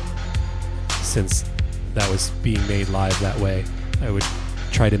 But since that was being made live that way, I would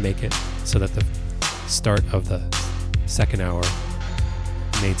try to make it so that the start of the second hour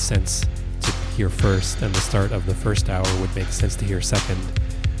made sense to hear first, and the start of the first hour would make sense to hear second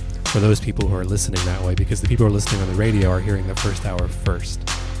for those people who are listening that way, because the people who are listening on the radio are hearing the first hour first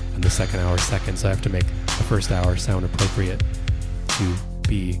and the second hour second. So I have to make the first hour sound appropriate to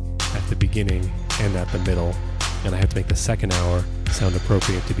be at the beginning and at the middle, and I have to make the second hour sound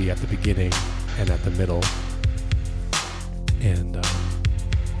appropriate to be at the beginning and at the middle. And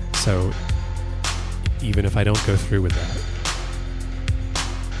so even if I don't go through with that,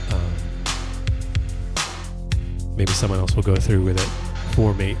 maybe someone else will go through with it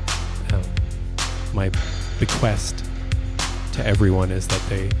for me. My bequest to everyone is that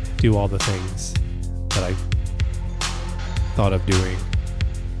they do all the things that I thought of doing.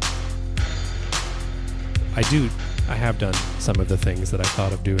 I have done some of the things that I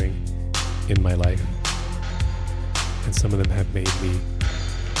thought of doing in my life, and some of them have made me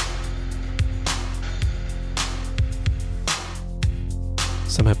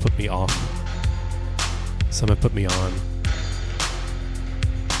some have put me off, some have put me on.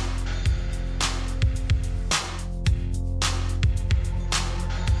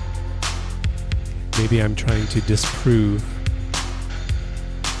 Maybe I'm trying to disprove,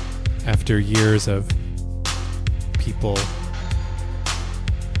 after years of people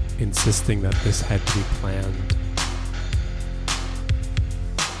insisting that this had to be planned,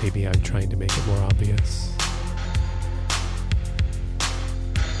 maybe I'm trying to make it more obvious.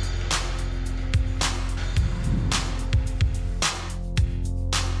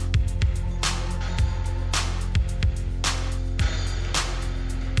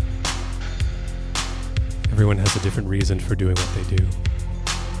 Everyone has a different reason for doing what they do.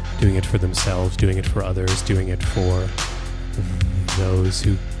 Doing it for themselves, doing it for others, doing it for those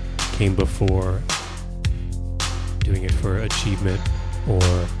who came before, doing it for achievement or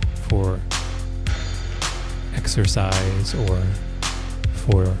for exercise, or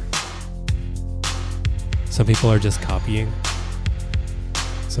for... Some people are just copying.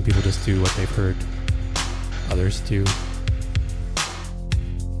 Some people just do what they've heard others do.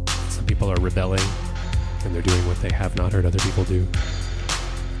 Some people are rebelling, and they're doing what they have not heard other people do.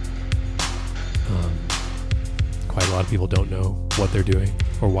 Quite a lot of people don't know what they're doing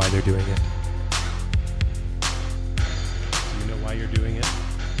or why they're doing it. Do you know why you're doing it?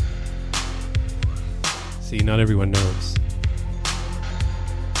 See, not everyone knows.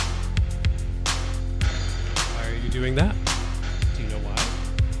 Why are you doing that? Do you know why?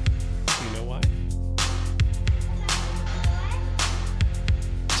 Do you know why?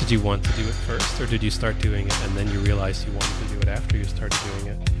 Did you want to do it first, or did you start doing it and then you realized you wanted to do it after you started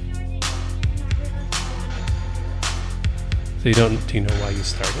doing it? So do you know why you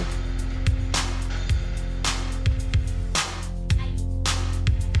started?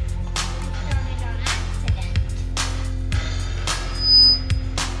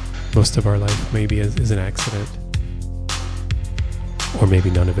 Most of our life maybe is an accident. Or maybe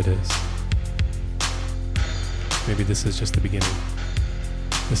none of it is. Maybe this is just the beginning.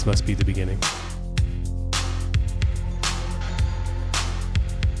 This must be the beginning.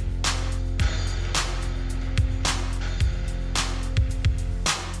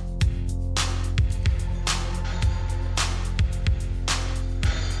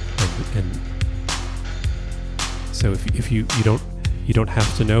 And so if you don't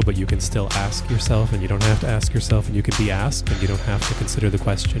have to know, but you can still ask yourself, and you don't have to ask yourself, and you can be asked, and you don't have to consider the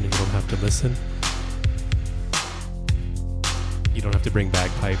question, and you don't have to listen. You don't have to bring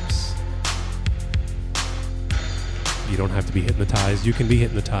bagpipes. You don't have to be hypnotized. You can be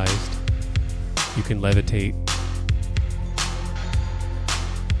hypnotized. You can levitate.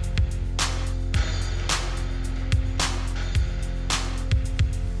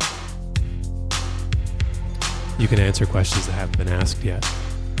 You can answer questions that haven't been asked yet.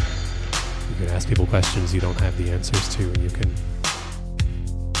 You can ask people questions you don't have the answers to, and you can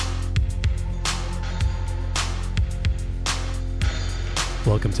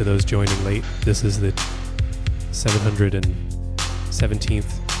welcome to those joining late. This is the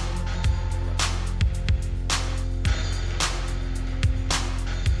 717th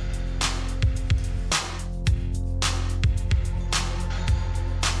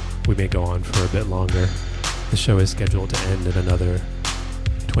longer. The show is scheduled to end in another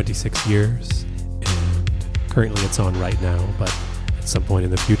 26 years, and currently it's on right now, but at some point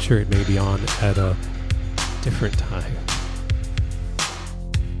in the future it may be on at a different time.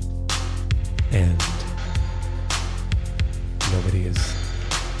 And nobody's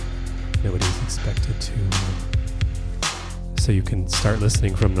expected to. So you can start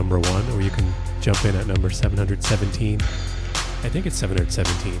listening from number 1, or you can jump in at number 717. I think it's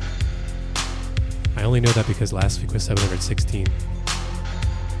 717. I only know that because last week was 716.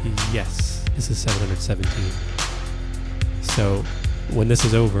 Yes, this is 717. So when this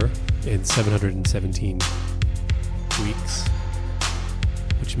is over in 717 weeks,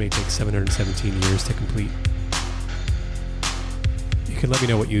 which may take 717 years to complete, you can let me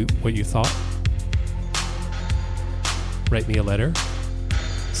know what you thought. Write me a letter.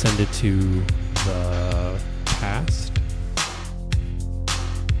 Send it to the past.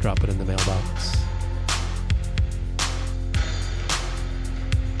 Drop it in the mailbox.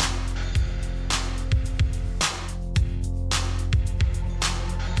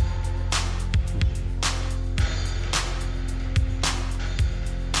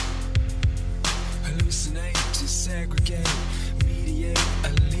 Hallucinate to segregate, mediate,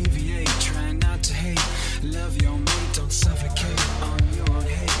 alleviate, try not to hate, love your mate, don't suffocate on your own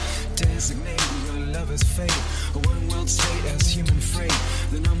hate, designate your lover's fate, a one world state as human freight,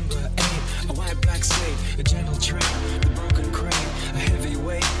 the number 8, a white black state, a gentle train, the broken crane, a heavy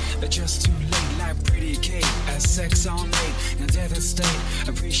weight, just too late, like pretty Kate, as sex all night, now death at state,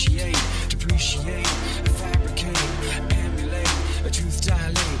 appreciate, depreciate, fabricate, emulate, a truth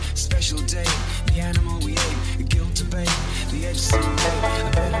dilate, special day, the animal we ate, guilt debate, the edge simulate,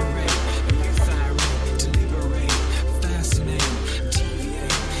 a better rate, a new thyroid, deliberate, fascinate,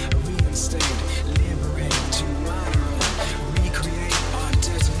 deviate, reinstate, liberate, to moderate, recreate, or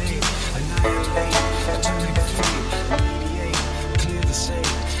detonate, annihilate, atomic fate, mediate, clear the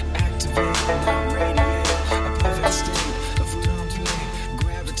state, activate, now radiate, a perfect state, a food on plate,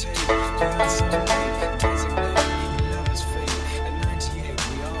 gravitate, beyond some late, designate, lover's fate, at 98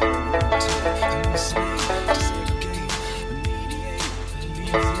 we all rotate, hallucinate, segregate, mediate,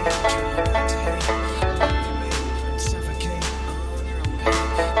 alleviate, try not to hate, eliminate, suffocate, on your own hate,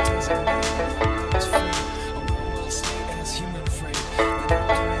 designate, lover's fate, a one-world state as human freight, the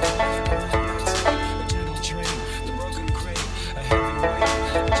number 8, a white black state, a gentle train, the broken crate, a heavy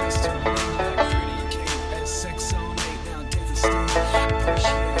weight, just too late, like pretty Kate, as sex all night, now death is state,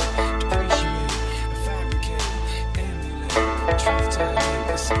 appreciate, depreciate, fabricate, emulate, truth dilate,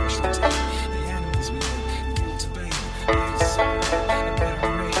 a special day, the animals we ate, guilt debate, the excited, a better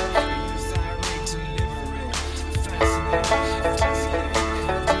rate, a youth irate to liberate, fascinate,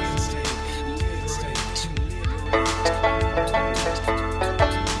 deviate, reinstate, liberate,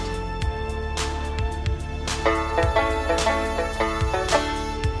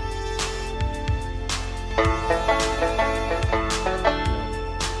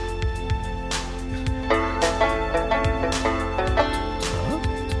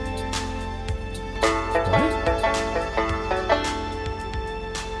 to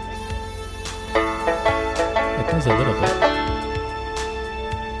It does a little bit.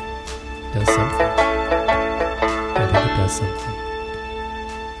 Does something. I think it does something.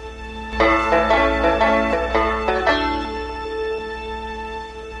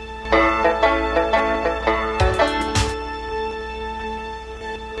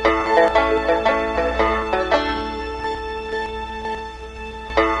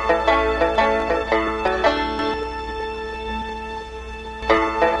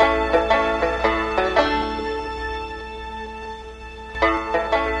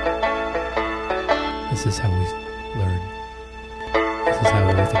 This is how we learn. This is how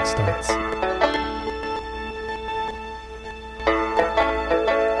everything starts.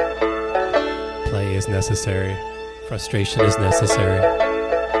 Play is necessary. Frustration is necessary.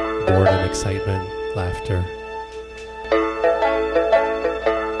 Boredom, excitement, laughter.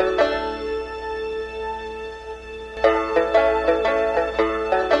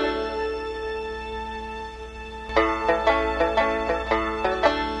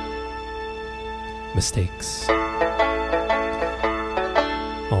 Mistakes.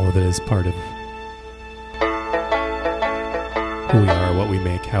 All of it is part of who we are, what we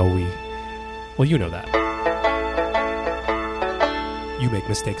make, how we... Well, you know that. You make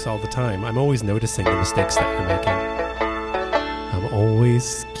mistakes all the time. I'm always noticing the mistakes that you're making. I'm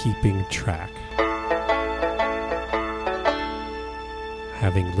always keeping track.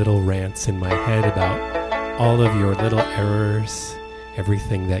 Having little rants in my head about all of your little errors,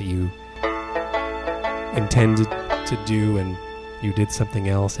 everything that you intended to do and you did something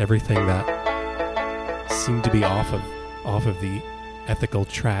else, everything that seemed to be off of the ethical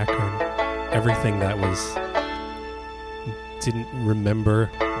track, or everything that didn't remember,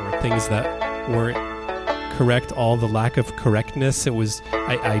 or things that weren't correct, all the lack of correctness. It was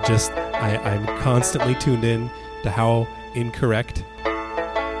I'm constantly tuned in to how incorrect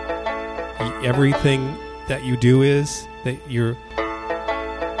everything that you do is, that you're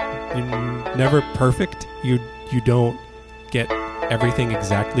never perfect. You don't get everything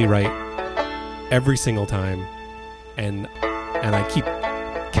exactly right every single time, and I keep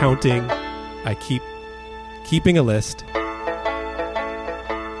counting, I keep keeping a list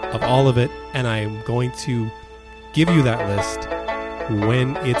of all of it, and I'm going to give you that list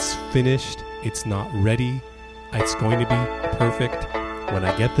when it's finished. It's not ready. It's going to be perfect. When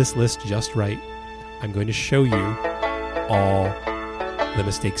I get this list just right, I'm going to show you all the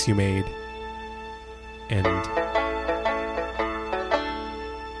mistakes you made. And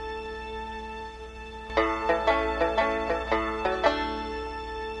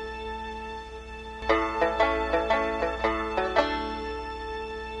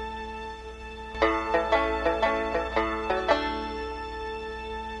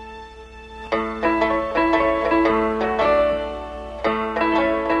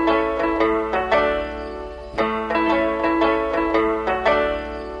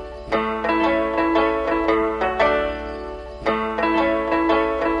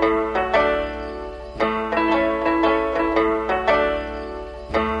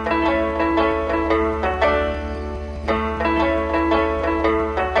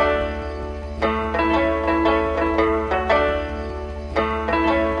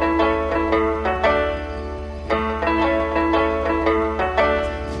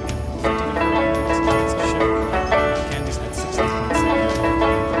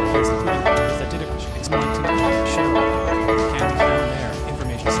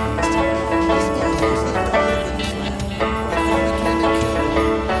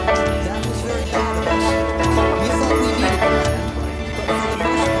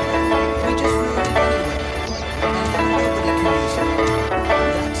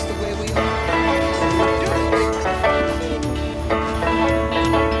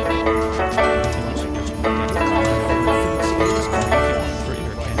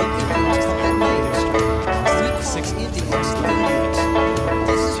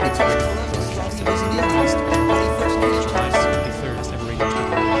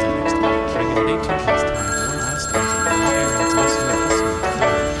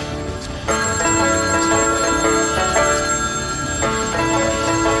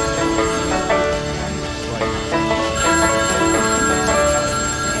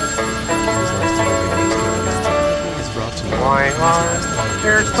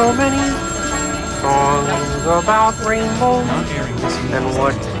There's so many songs about rainbows and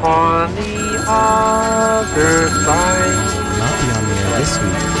what's on the other side. Not be on the air this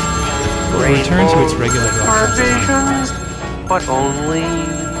week. Will return to its regular broadcast Visions, but only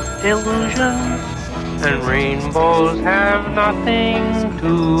illusions, and rainbows have nothing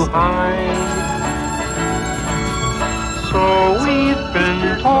to hide. So we've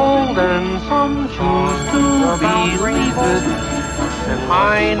been told, and some choose to believe it. And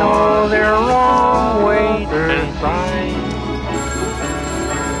I know they're wrong way inside.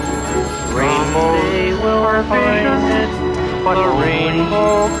 Rainbows will find it, but the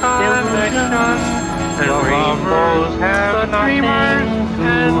rainbow connection, and rainbows have nothing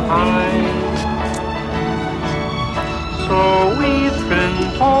to hide. So we've been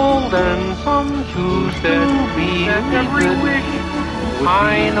told, and some choose to believe it.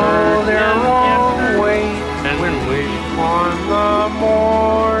 I know they're wrong way, and when wish on the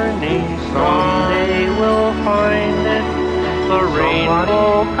morning star, they will find it, the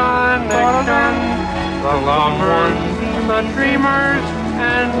rainbow connection, the loved ones, the dreamers,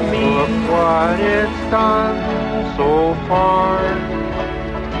 and me. Look what it's done so far.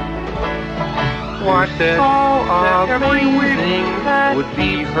 Watch that so amazing that would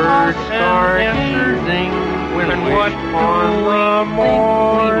be her stargazing when what on the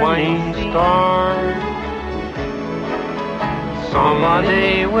morning star.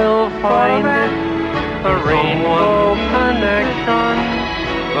 Someday we'll find it, the rainbow connection,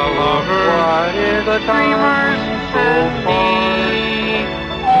 the lovers, the dreamers, and me.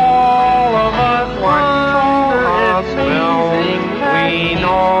 All of us wonder it's amazing. We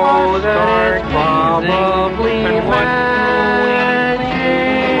know that it's probably magic.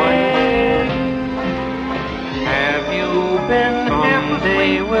 Have you been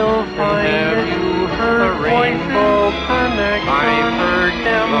someday we'll find it, the rainbow connection. I've heard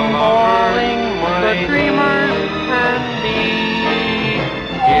them calling the dreamers and me.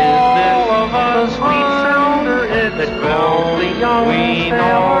 Is this the sweet sound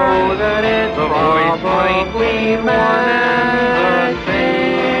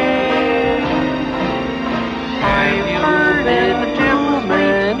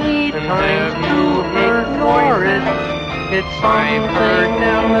it's I've heard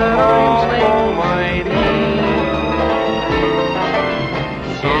them that I'm sing mighty.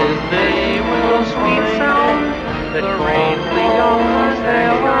 Is they will sweet sound that greatly young as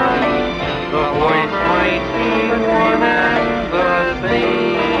ever. The voice might be one and the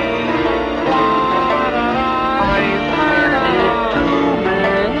same. I've heard it too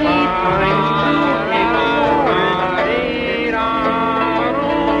many times to ignore it.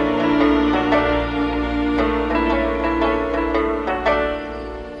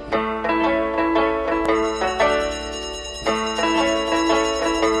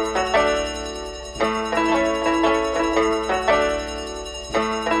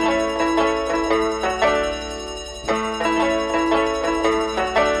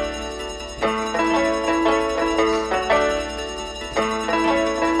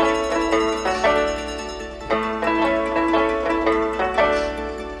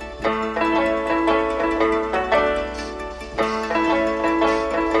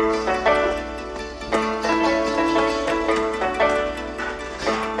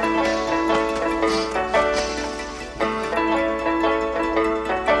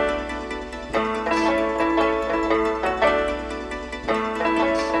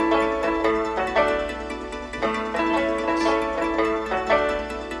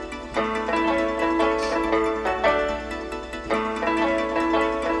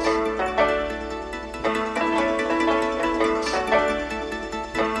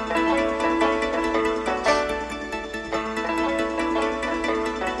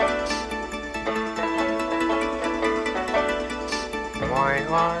 Why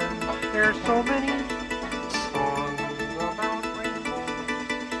are there so many songs about rainbows?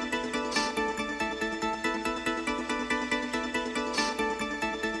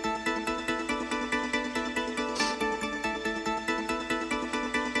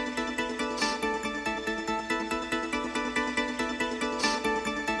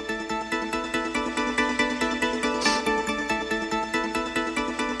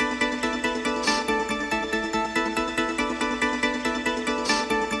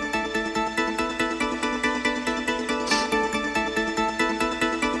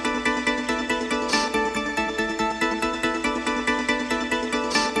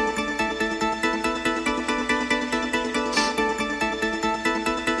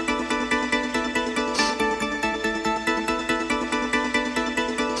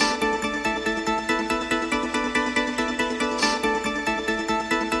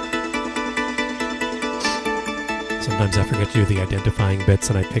 Sometimes I forget to do the identifying bits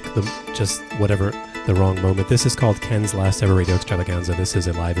and I pick them just whatever the wrong moment. This is called Ken's Last Ever Radio Extravaganza. This is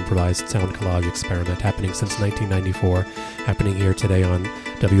a live improvised sound collage experiment happening since 1994, happening here today on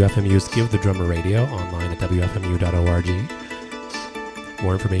WFMU's Give the Drummer Radio, online at WFMU.org.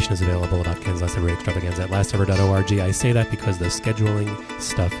 More information is available about Ken's Last Ever Radio Extravaganza at lastever.org. I say that because the scheduling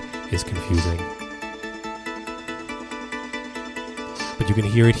stuff is confusing. But you can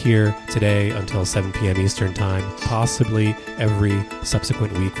hear it here today until 7 p.m. Eastern Time, possibly every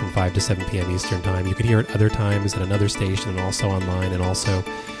subsequent week from 5 to 7 p.m. Eastern Time. You can hear it other times at another station and also online, and also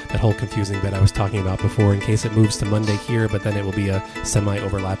that whole confusing bit I was talking about before, in case it moves to Monday here, but then it will be a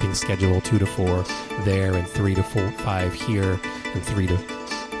semi-overlapping schedule, 2 to 4 there and 3 to 5 here, and 3 to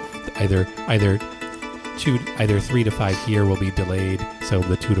either 3 to 5 here will be delayed, so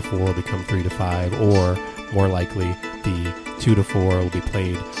the 2 to 4 will become 3 to 5, or more likely the 2 to 4 will be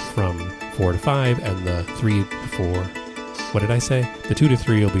played from 4 to 5, and the 3 to 4, what did I say? The 2 to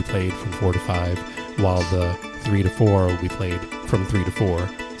 3 will be played from 4 to 5, while the 3 to 4 will be played from 3 to 4.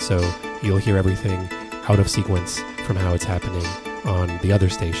 So you'll hear everything out of sequence from how it's happening on the other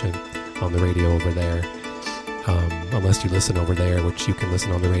station, on the radio over there. Unless you listen over there, which you can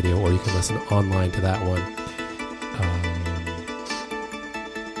listen on the radio, or you can listen online to that one.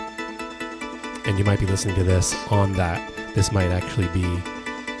 And you might be listening to this on that. This might actually be,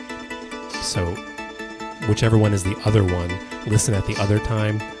 so whichever one is the other one, listen at the other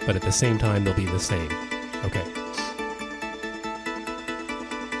time, but at the same time they'll be the same. Okay.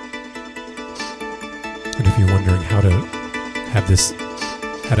 And if you're wondering how to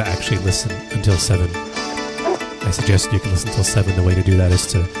actually listen until 7, I suggest you can listen until 7. The way to do that is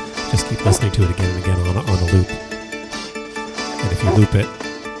to just keep listening to it again and again on a loop. And if you loop it,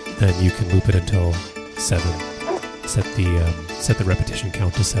 then you can loop it until 7. Set the repetition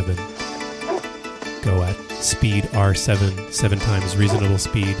count to 7. Go at speed R7, 7 times reasonable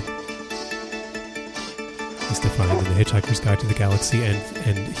speed, as defined in the Hitchhiker's Guide to the Galaxy,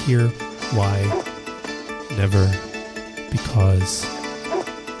 and hear why never, because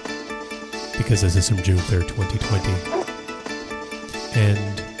this is from June 3rd, 2020,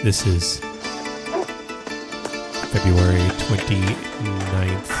 and this is February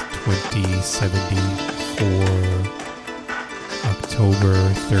 29th, 2074, October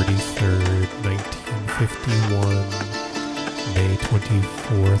 33rd, 1951, May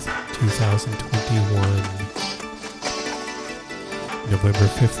 24th, 2021, November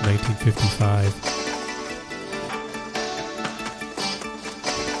 5th, 1955.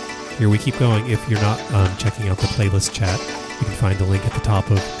 Here we keep going. If you're not checking out the playlist chat, you can find the link at the top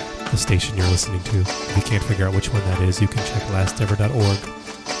of the station you're listening to. If you can't figure out which one that is, you can check lastever.org,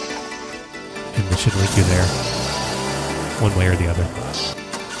 and it should link you there, one way or the other.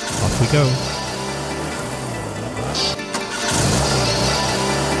 Off we go.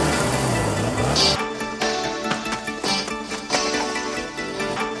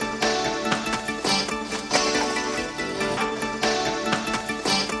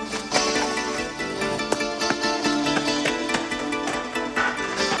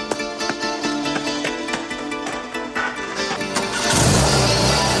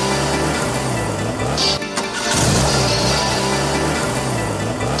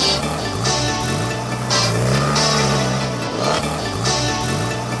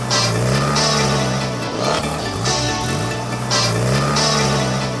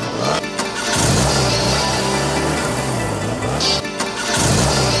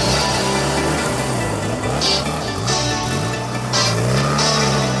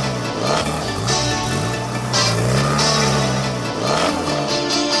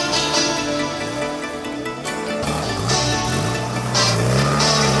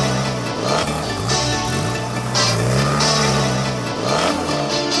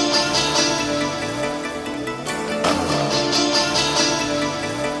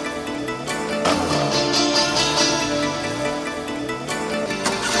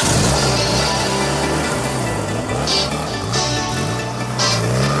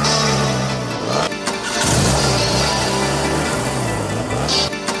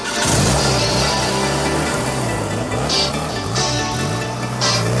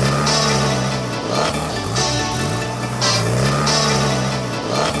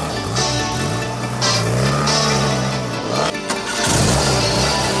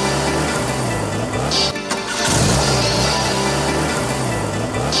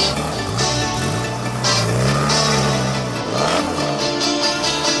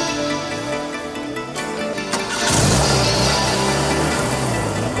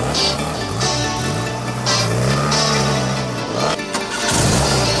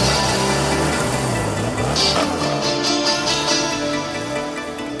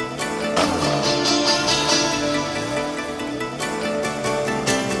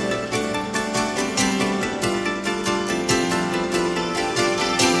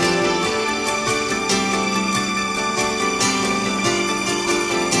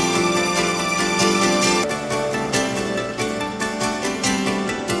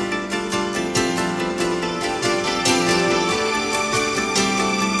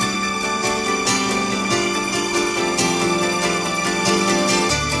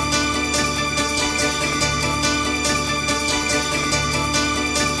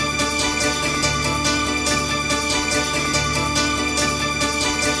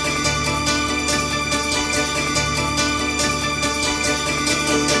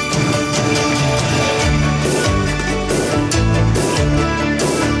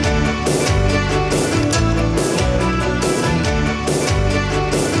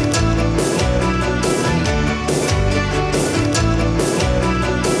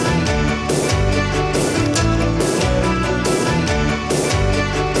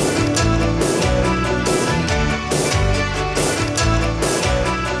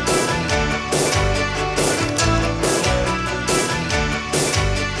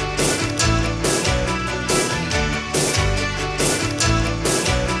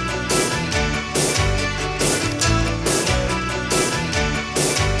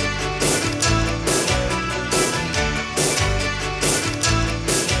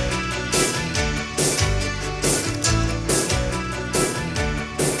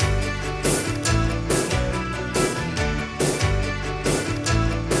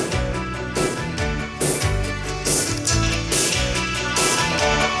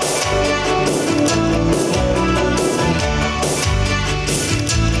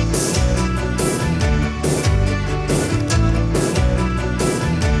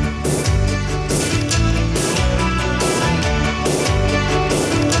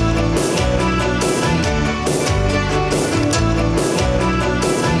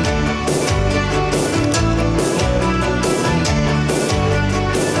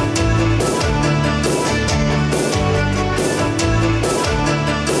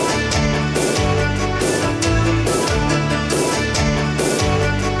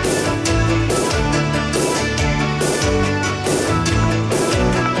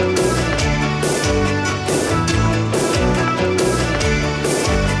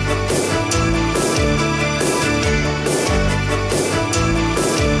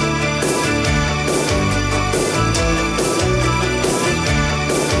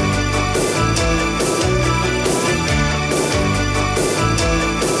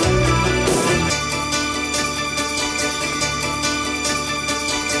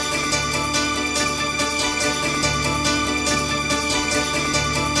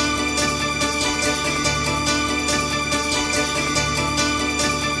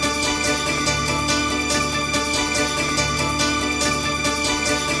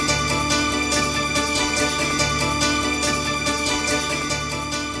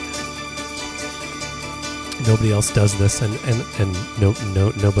 nobody else does this, and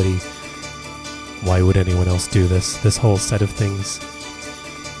nobody. Why would anyone else do this? This whole set of things,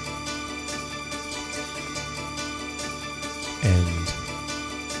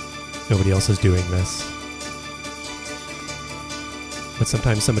 and nobody else is doing this. But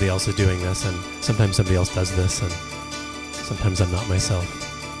sometimes somebody else is doing this, and sometimes somebody else does this, and sometimes I'm not myself.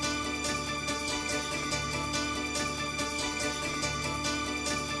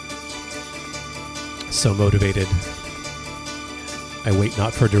 So motivated, I wait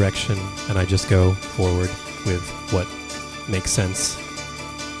not for direction, and I just go forward with what makes sense,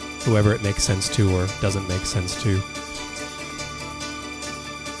 whoever it makes sense to or doesn't make sense to.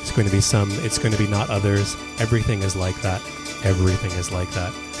 It's going to be some, it's going to be not others. Everything is like that. Everything is like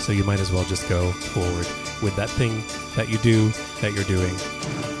that. So you might as well just go forward with that thing that you do, that you're doing.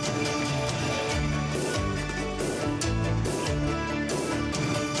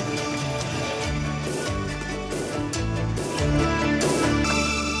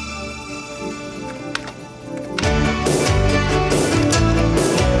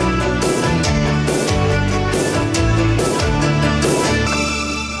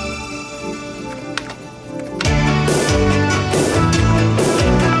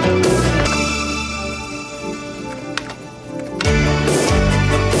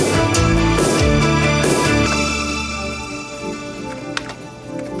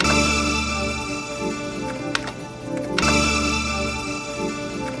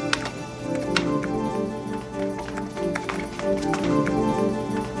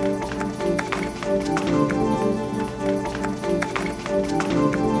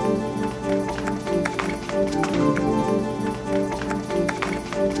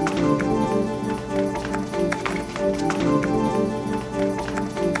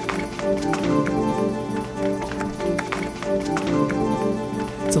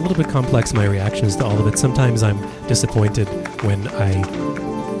 It's a little bit complex, my reactions to all of it. Sometimes I'm disappointed when I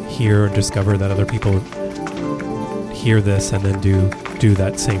hear or discover that other people hear this and then do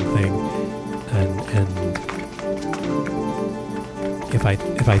that same thing. And if I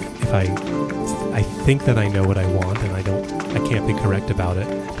think that I know what I want, and I can't be correct about it,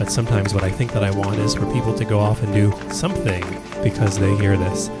 but sometimes what I think that I want is for people to go off and do something because they hear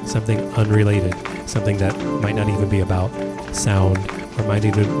this, something unrelated, something that might not even be about sound, or might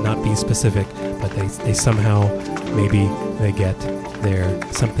even not be specific, but they somehow, maybe they get there,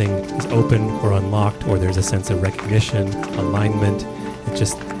 something is open or unlocked, or there's a sense of recognition, alignment. It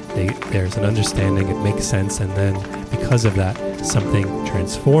just, there's an understanding, it makes sense, and then because of that, something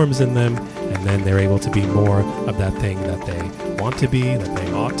transforms in them, and then they're able to be more of that thing that they want to be, that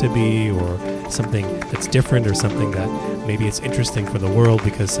they ought to be, or something that's different, or something that maybe it's interesting for the world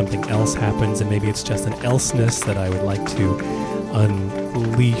because something else happens, and maybe it's just an elseness that I would like to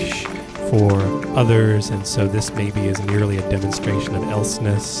unleash for others, and so this maybe is merely a demonstration of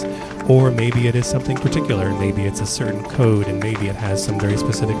elseness, or maybe it is something particular, and maybe it's a certain code, and maybe it has some very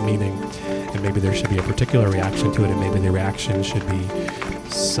specific meaning, and maybe there should be a particular reaction to it, and maybe the reaction should be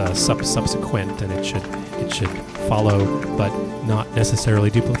subsequent, and it should follow, but not necessarily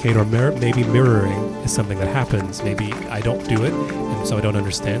duplicate, or maybe mirroring is something that happens. Maybe I don't do it, and so I don't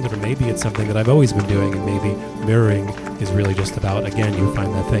understand it, or maybe it's something that I've always been doing, and maybe mirroring is really just about, again, you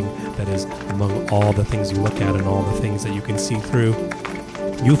find that thing that is among all the things you look at and all the things that you can see through.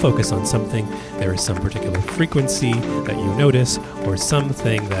 You focus on something, there is some particular frequency that you notice, or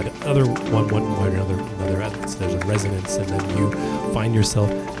something that other one way or another, there's a resonance, and then you find yourself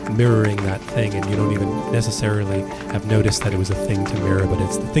mirroring that thing, and you don't even necessarily have noticed that it was a thing to mirror, but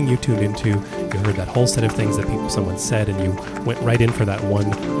it's the thing you tuned into. You heard that whole set of things that someone said, and you went right in for that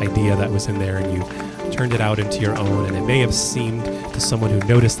one idea that was in there, and you turned it out into your own, and it may have seemed to someone who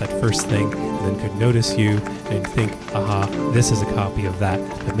noticed that first thing and then could notice you and think, aha, this is a copy of that,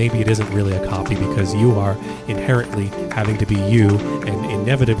 but maybe it isn't really a copy because you are inherently having to be you, and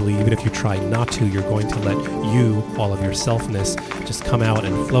inevitably, even if you try not to, you're going to let you, all of your selfness, just come out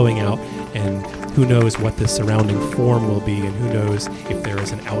and flowing out, and who knows what the surrounding form will be, and who knows if there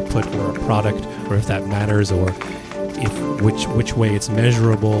is an output or a product, or if that matters, or if which way it's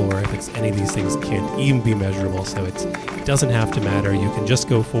measurable, or if it's any of these things can't even be measurable. So it doesn't have to matter. You can just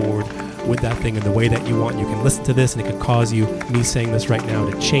go forward with that thing in the way that you want. You can listen to this, and it could cause you, me saying this right now,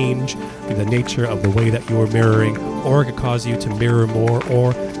 to change the nature of the way that you're mirroring, or it could cause you to mirror more,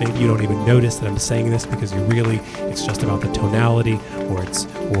 or maybe you don't even notice that I'm saying this because it's just about the tonality, or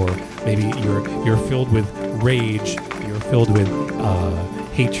maybe you're filled with rage, you're filled with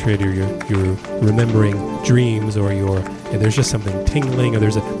hatred, or you're remembering dreams, or there's just something tingling, or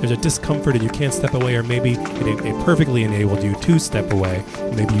there's a discomfort and you can't step away, or maybe it perfectly enabled you to step away.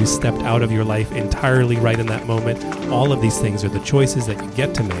 Maybe you stepped out of your life entirely right in that moment. All of these things are the choices that you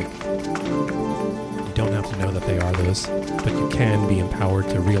get to make. You don't have to know that they are those, but you can be empowered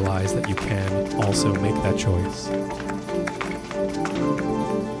to realize that you can also make that choice.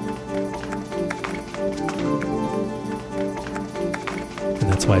 And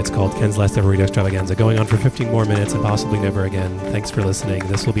that's why it's called Ken's Last Ever Radio Extravaganza, going on for 15 more minutes and possibly never again. Thanks for listening.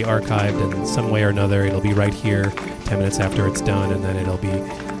 This will be archived in some way or another. It'll be right here 10 minutes after it's done, and then it'll be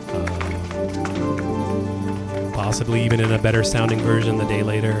possibly even in a better sounding version the day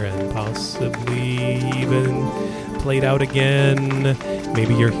later, and possibly even played out again.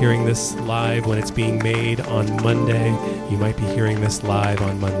 Maybe you're hearing this live when it's being made on Monday. You might be hearing this live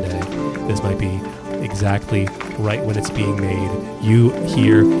on Monday. This might be exactly right when it's being made. You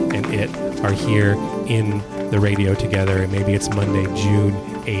here and it are here in the radio together, and maybe it's Monday, June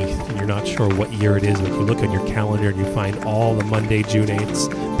 8th, and you're not sure what year it is, but you look on your calendar and you find all the Monday, June 8ths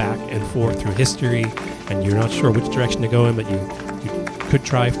back and forth through history, and you're not sure which direction to go in, but you could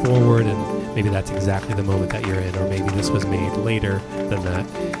try forward, and maybe that's exactly the moment that you're in, or maybe this was made later than that,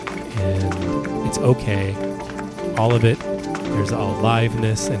 and it's okay. All of it, there's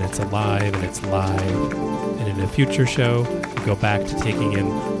aliveness, and it's alive, and it's live. And in a future show, we go back to taking in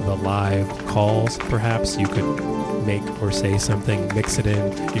the live calls. Perhaps you could make or say something, mix it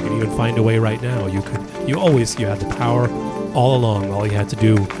in. You can even find a way right now. You had the power all along. All you had to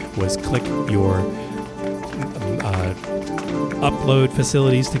do was click your upload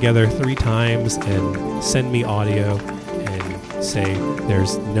facilities together 3 times and send me audio and say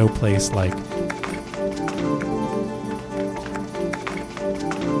there's no place like.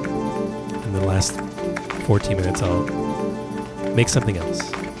 In the last 14 minutes, I'll make something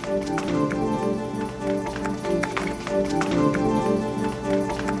else.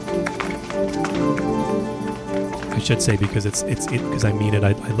 I should say, because because I mean it,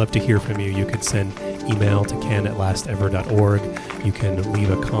 I'd love to hear from you. You could send email to ken@lastever.org. You can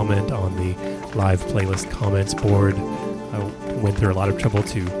leave a comment on the live playlist comments board. I went through a lot of trouble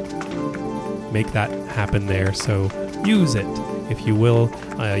to make that happen there, so use it if you will.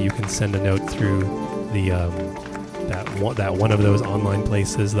 You can send a note through the that one of those online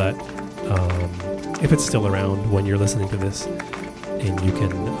places that if it's still around when you're listening to this, and you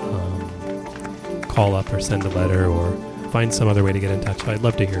can call up or send a letter or find some other way to get in touch. I'd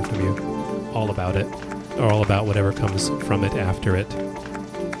love to hear from you all about it, or all about whatever comes from it after it,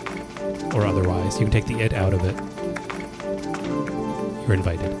 or otherwise. You can take the it out of it. You're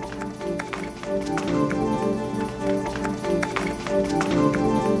invited.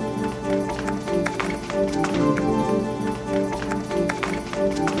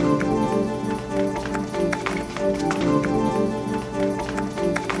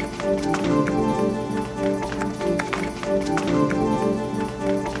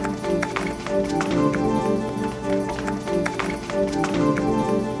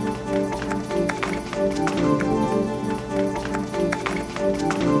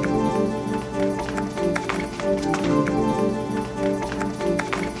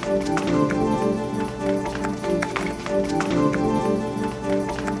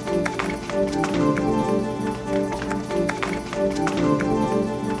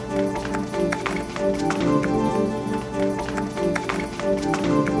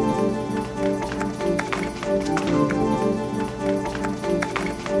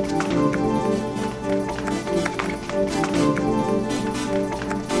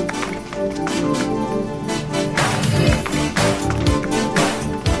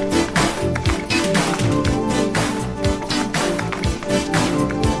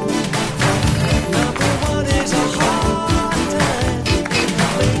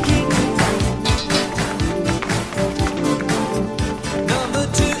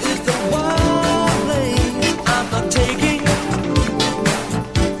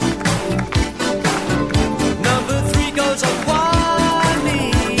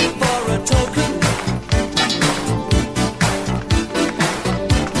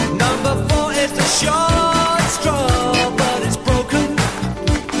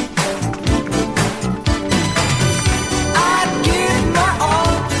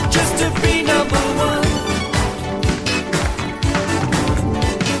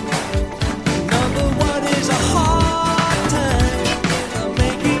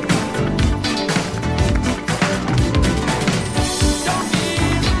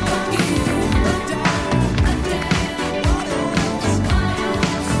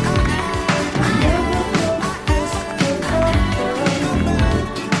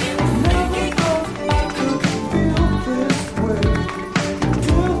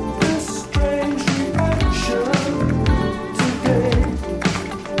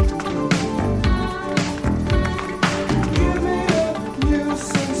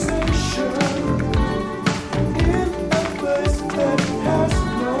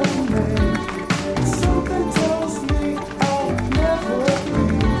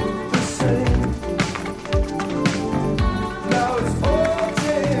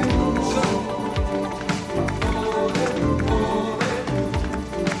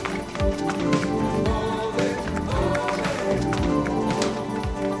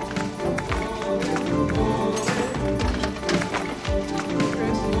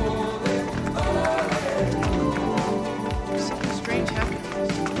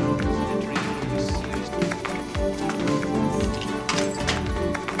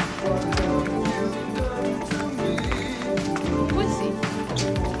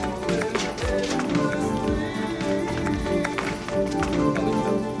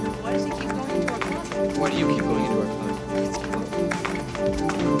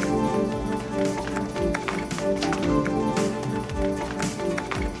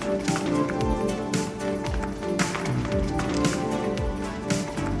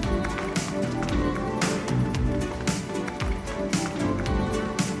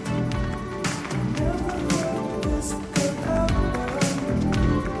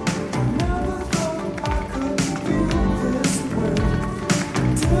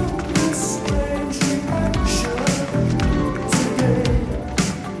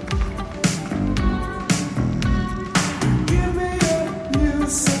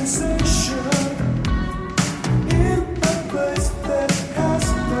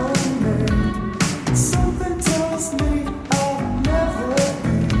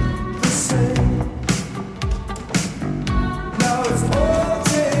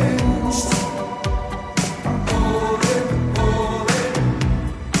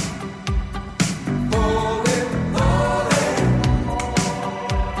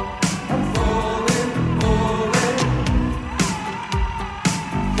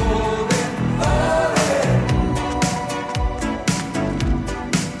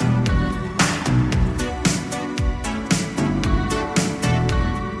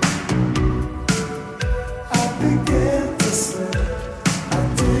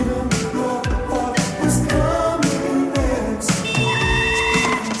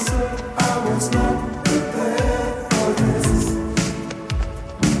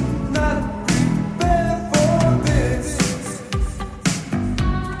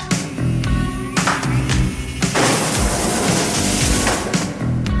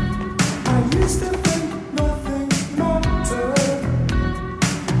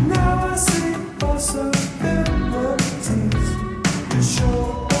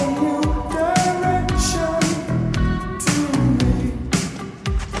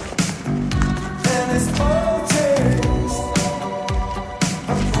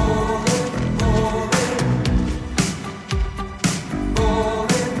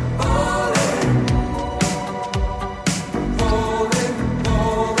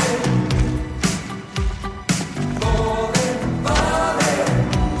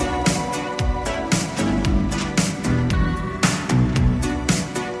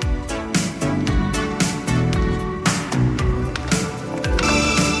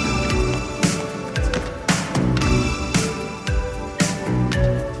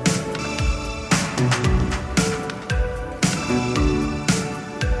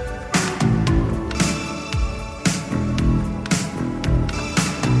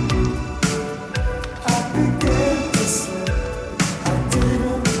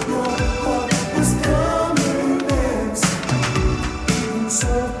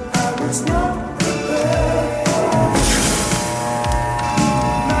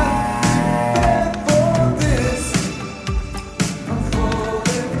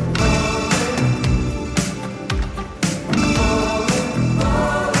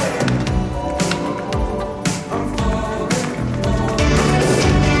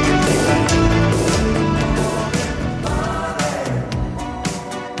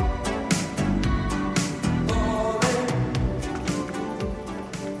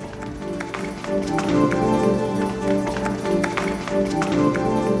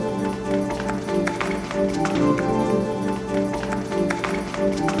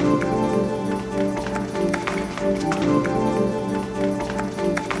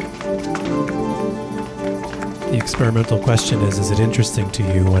 The experimental question is it interesting to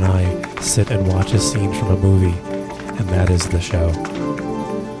you when I sit and watch a scene from a movie, and that is the show?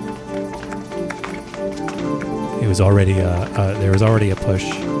 It was already there was already a push.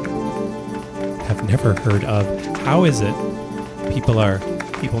 Have never heard of. How is it people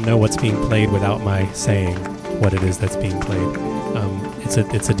know what's being played without my saying what it is that's being played?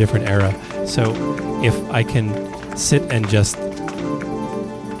 It's a different era. So if I can sit and just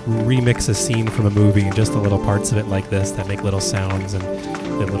remix a scene from a movie and just the little parts of it like this that make little sounds and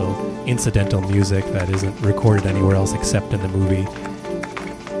the little incidental music that isn't recorded anywhere else except in the movie,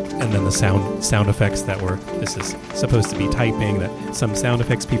 and then the sound effects this is supposed to be typing, that some sound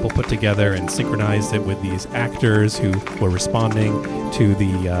effects people put together and synchronized it with these actors who were responding to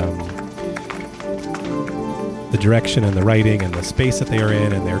the direction and the writing and the space that they are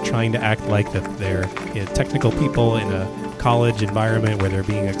in, and they're trying to act like that they're technical people in a college environment where they're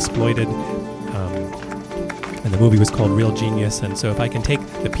being exploited. And the movie was called Real Genius. And so if I can take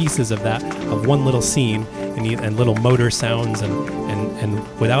the pieces of one little scene and little motor sounds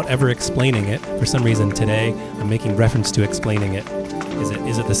and without ever explaining it, for some reason today I'm making reference to explaining it.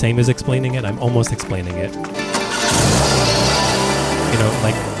 Is it the same as explaining it? I'm almost explaining it.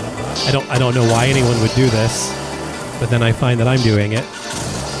 Like I don't know why anyone would do this, but then I find that I'm doing it.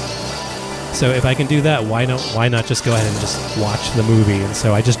 So if I can do that, why not just go ahead and just watch the movie? And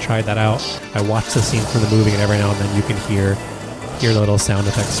so I just tried that out. I watched the scene from the movie, and every now and then you can hear the little sound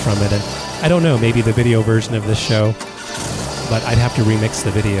effects from it. And I don't know, maybe the video version of this show, but I'd have to remix the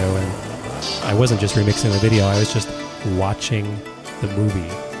video. And I wasn't just remixing the video, I was just watching the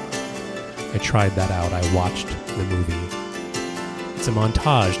movie. I tried that out. I watched the movie. It's a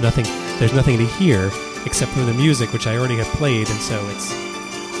montage. There's nothing to hear except for the music, which I already have played, and so it's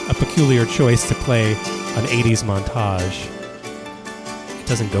a peculiar choice to play an 80s montage. It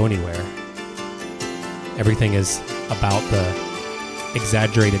doesn't go anywhere. Everything is about the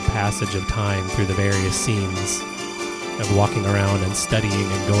exaggerated passage of time through the various scenes of walking around and studying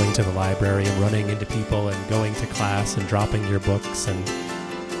and going to the library and running into people and going to class and dropping your books and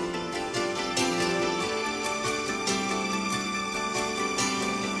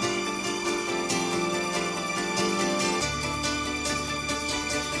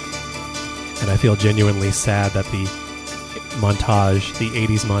I feel genuinely sad that the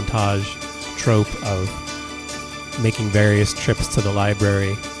 80s montage trope of making various trips to the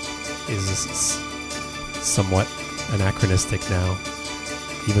library is somewhat anachronistic now.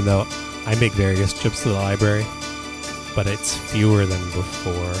 Even though I make various trips to the library, but it's fewer than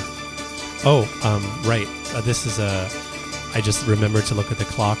before. Right. This is I just remembered to look at the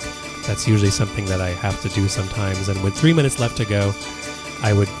clock. That's usually something that I have to do sometimes. And with 3 minutes left to go,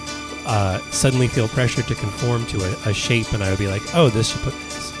 I would suddenly feel pressured to conform to a shape, and I would be like, oh, this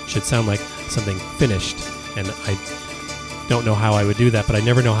should sound like something finished, and I don't know how I would do that, but I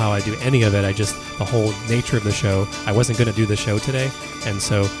never know how I do any of it. The whole nature of the show, I wasn't going to do the show today, and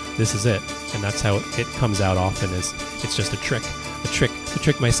so this is it, and that's how it comes out often, is it's just a trick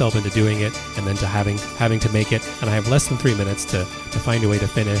trick myself into doing it, and then to having to make it. And I have less than 3 minutes to find a way to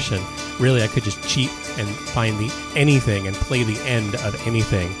finish. And really, I could just cheat and find anything and play the end of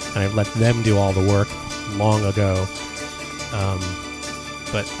anything. And I've let them do all the work long ago.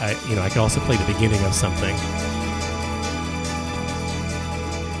 But I could also play the beginning of something,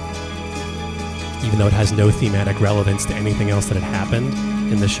 even though it has no thematic relevance to anything else that had happened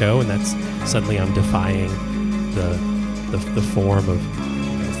in the show. And that's suddenly I'm defying the form of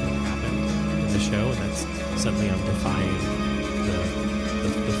things that happened in the show, and that's suddenly I'm defying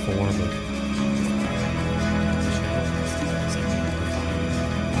the form of the show. Suddenly I'm defying.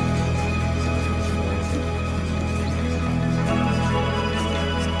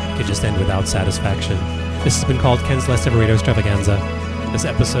 Could just end without satisfaction. This has been called Ken's Last Ever Radio Extravaganza. This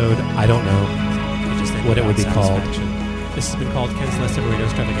episode, I don't know what it would be called. This has been called Ken's Last Ever Radio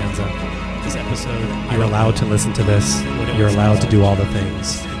Extravaganza. This episode, you're allowed to listen to this. You're allowed to do all the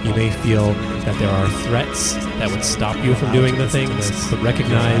things. You may feel that there are threats that would stop you from doing the things, but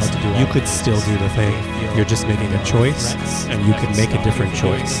recognize you could still do the thing. You're just making a choice, and you can make a different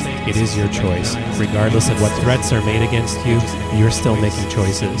choice. It is your choice. Regardless of what threats are made against you, you're still making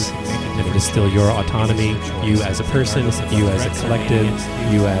choices. And it is still your autonomy, you as a person, you as a collective,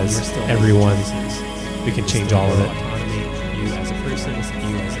 you as everyone. We can change all of it. You as a person,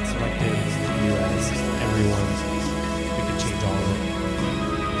 you as a collective, you as everyone. We can change all of it.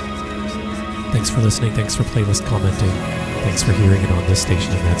 Thanks for listening. Thanks for playlist commenting. Thanks for hearing it on this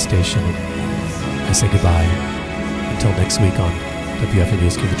station and that station. And I say goodbye until next week on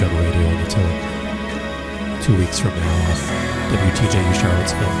WFMU's Keep the Drum Radio, and until 2 weeks from now on WTJU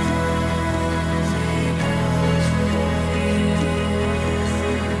Charlottesville.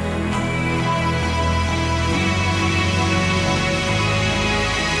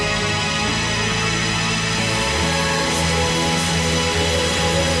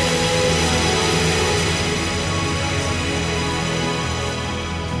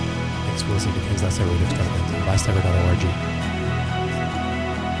 LastEver.org.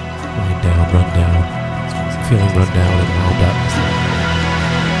 Run down. Feeling run down and wound up.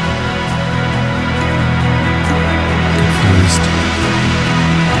 Confused.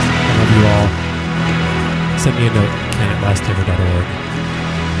 I love you all. Send me a note, ken@lastever.org.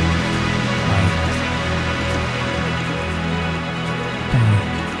 Bye. Bye.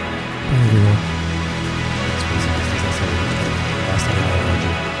 Bye, everyone.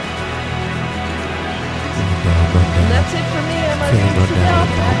 And that's it for me. I'm Irene Trudell.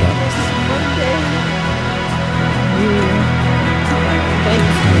 Back next Monday. Thank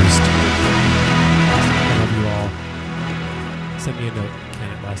you. I love you all. Send me a note,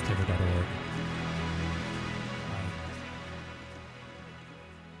 ken@lastever.org.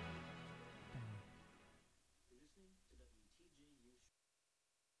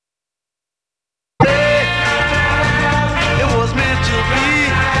 It was meant to be,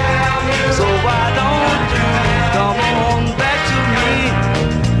 so why don't you come on back to me?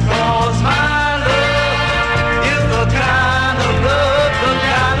 'Cause my love is the kind of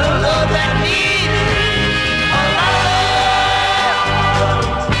love that needs a lot of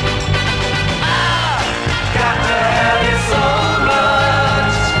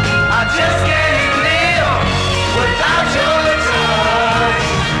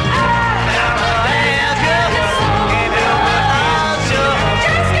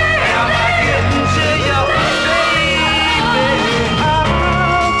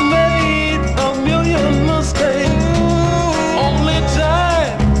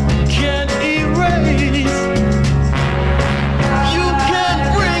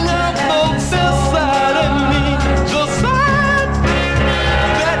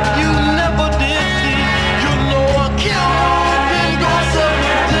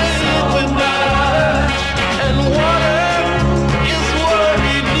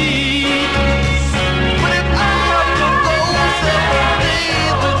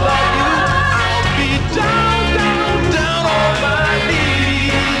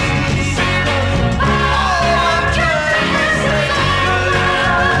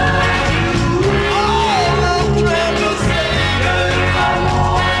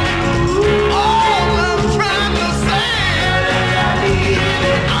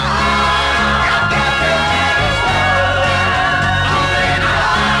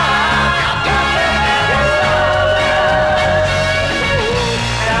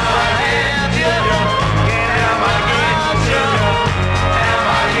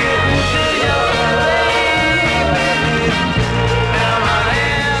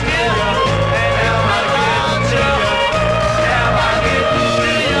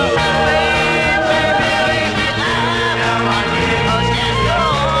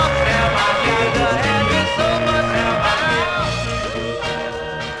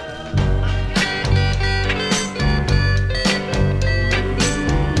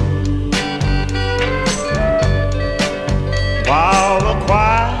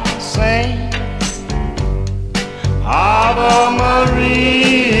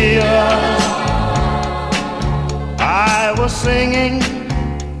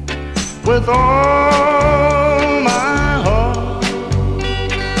with all my heart.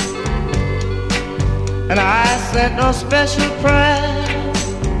 And I sent a special prayer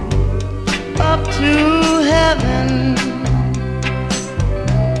up to heaven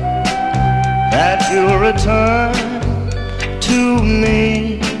that you'll return to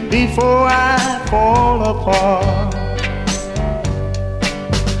me before I fall apart.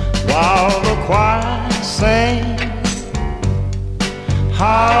 While the choir sings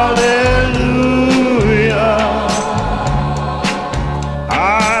hallelujah,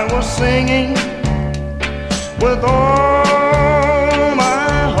 I was singing with all my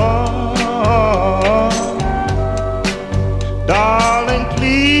heart. Darling,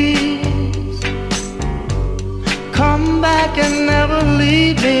 please come back and never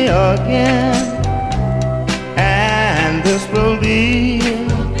leave me again. And this will be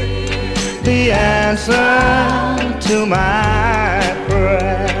the answer to my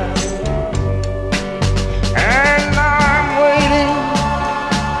prayer. And I'm waiting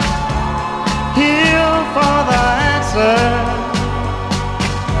here for the answer,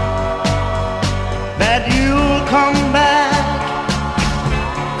 that you'll come back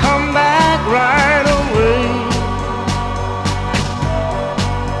right away.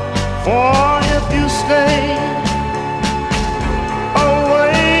 For if you stay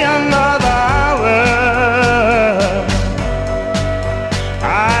away another hour, I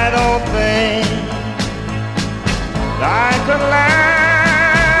don't think I could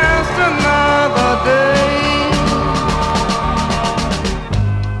last another day.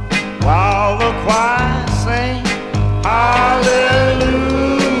 While the choir sings hallelujah,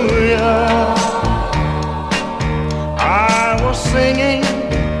 I was singing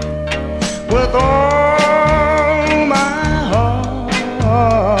with all my heart.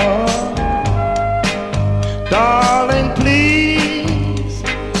 Darling, please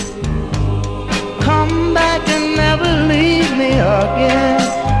come back and never leave me again.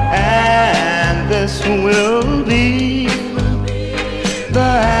 And this will be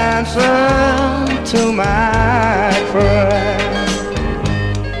the answer to my prayer.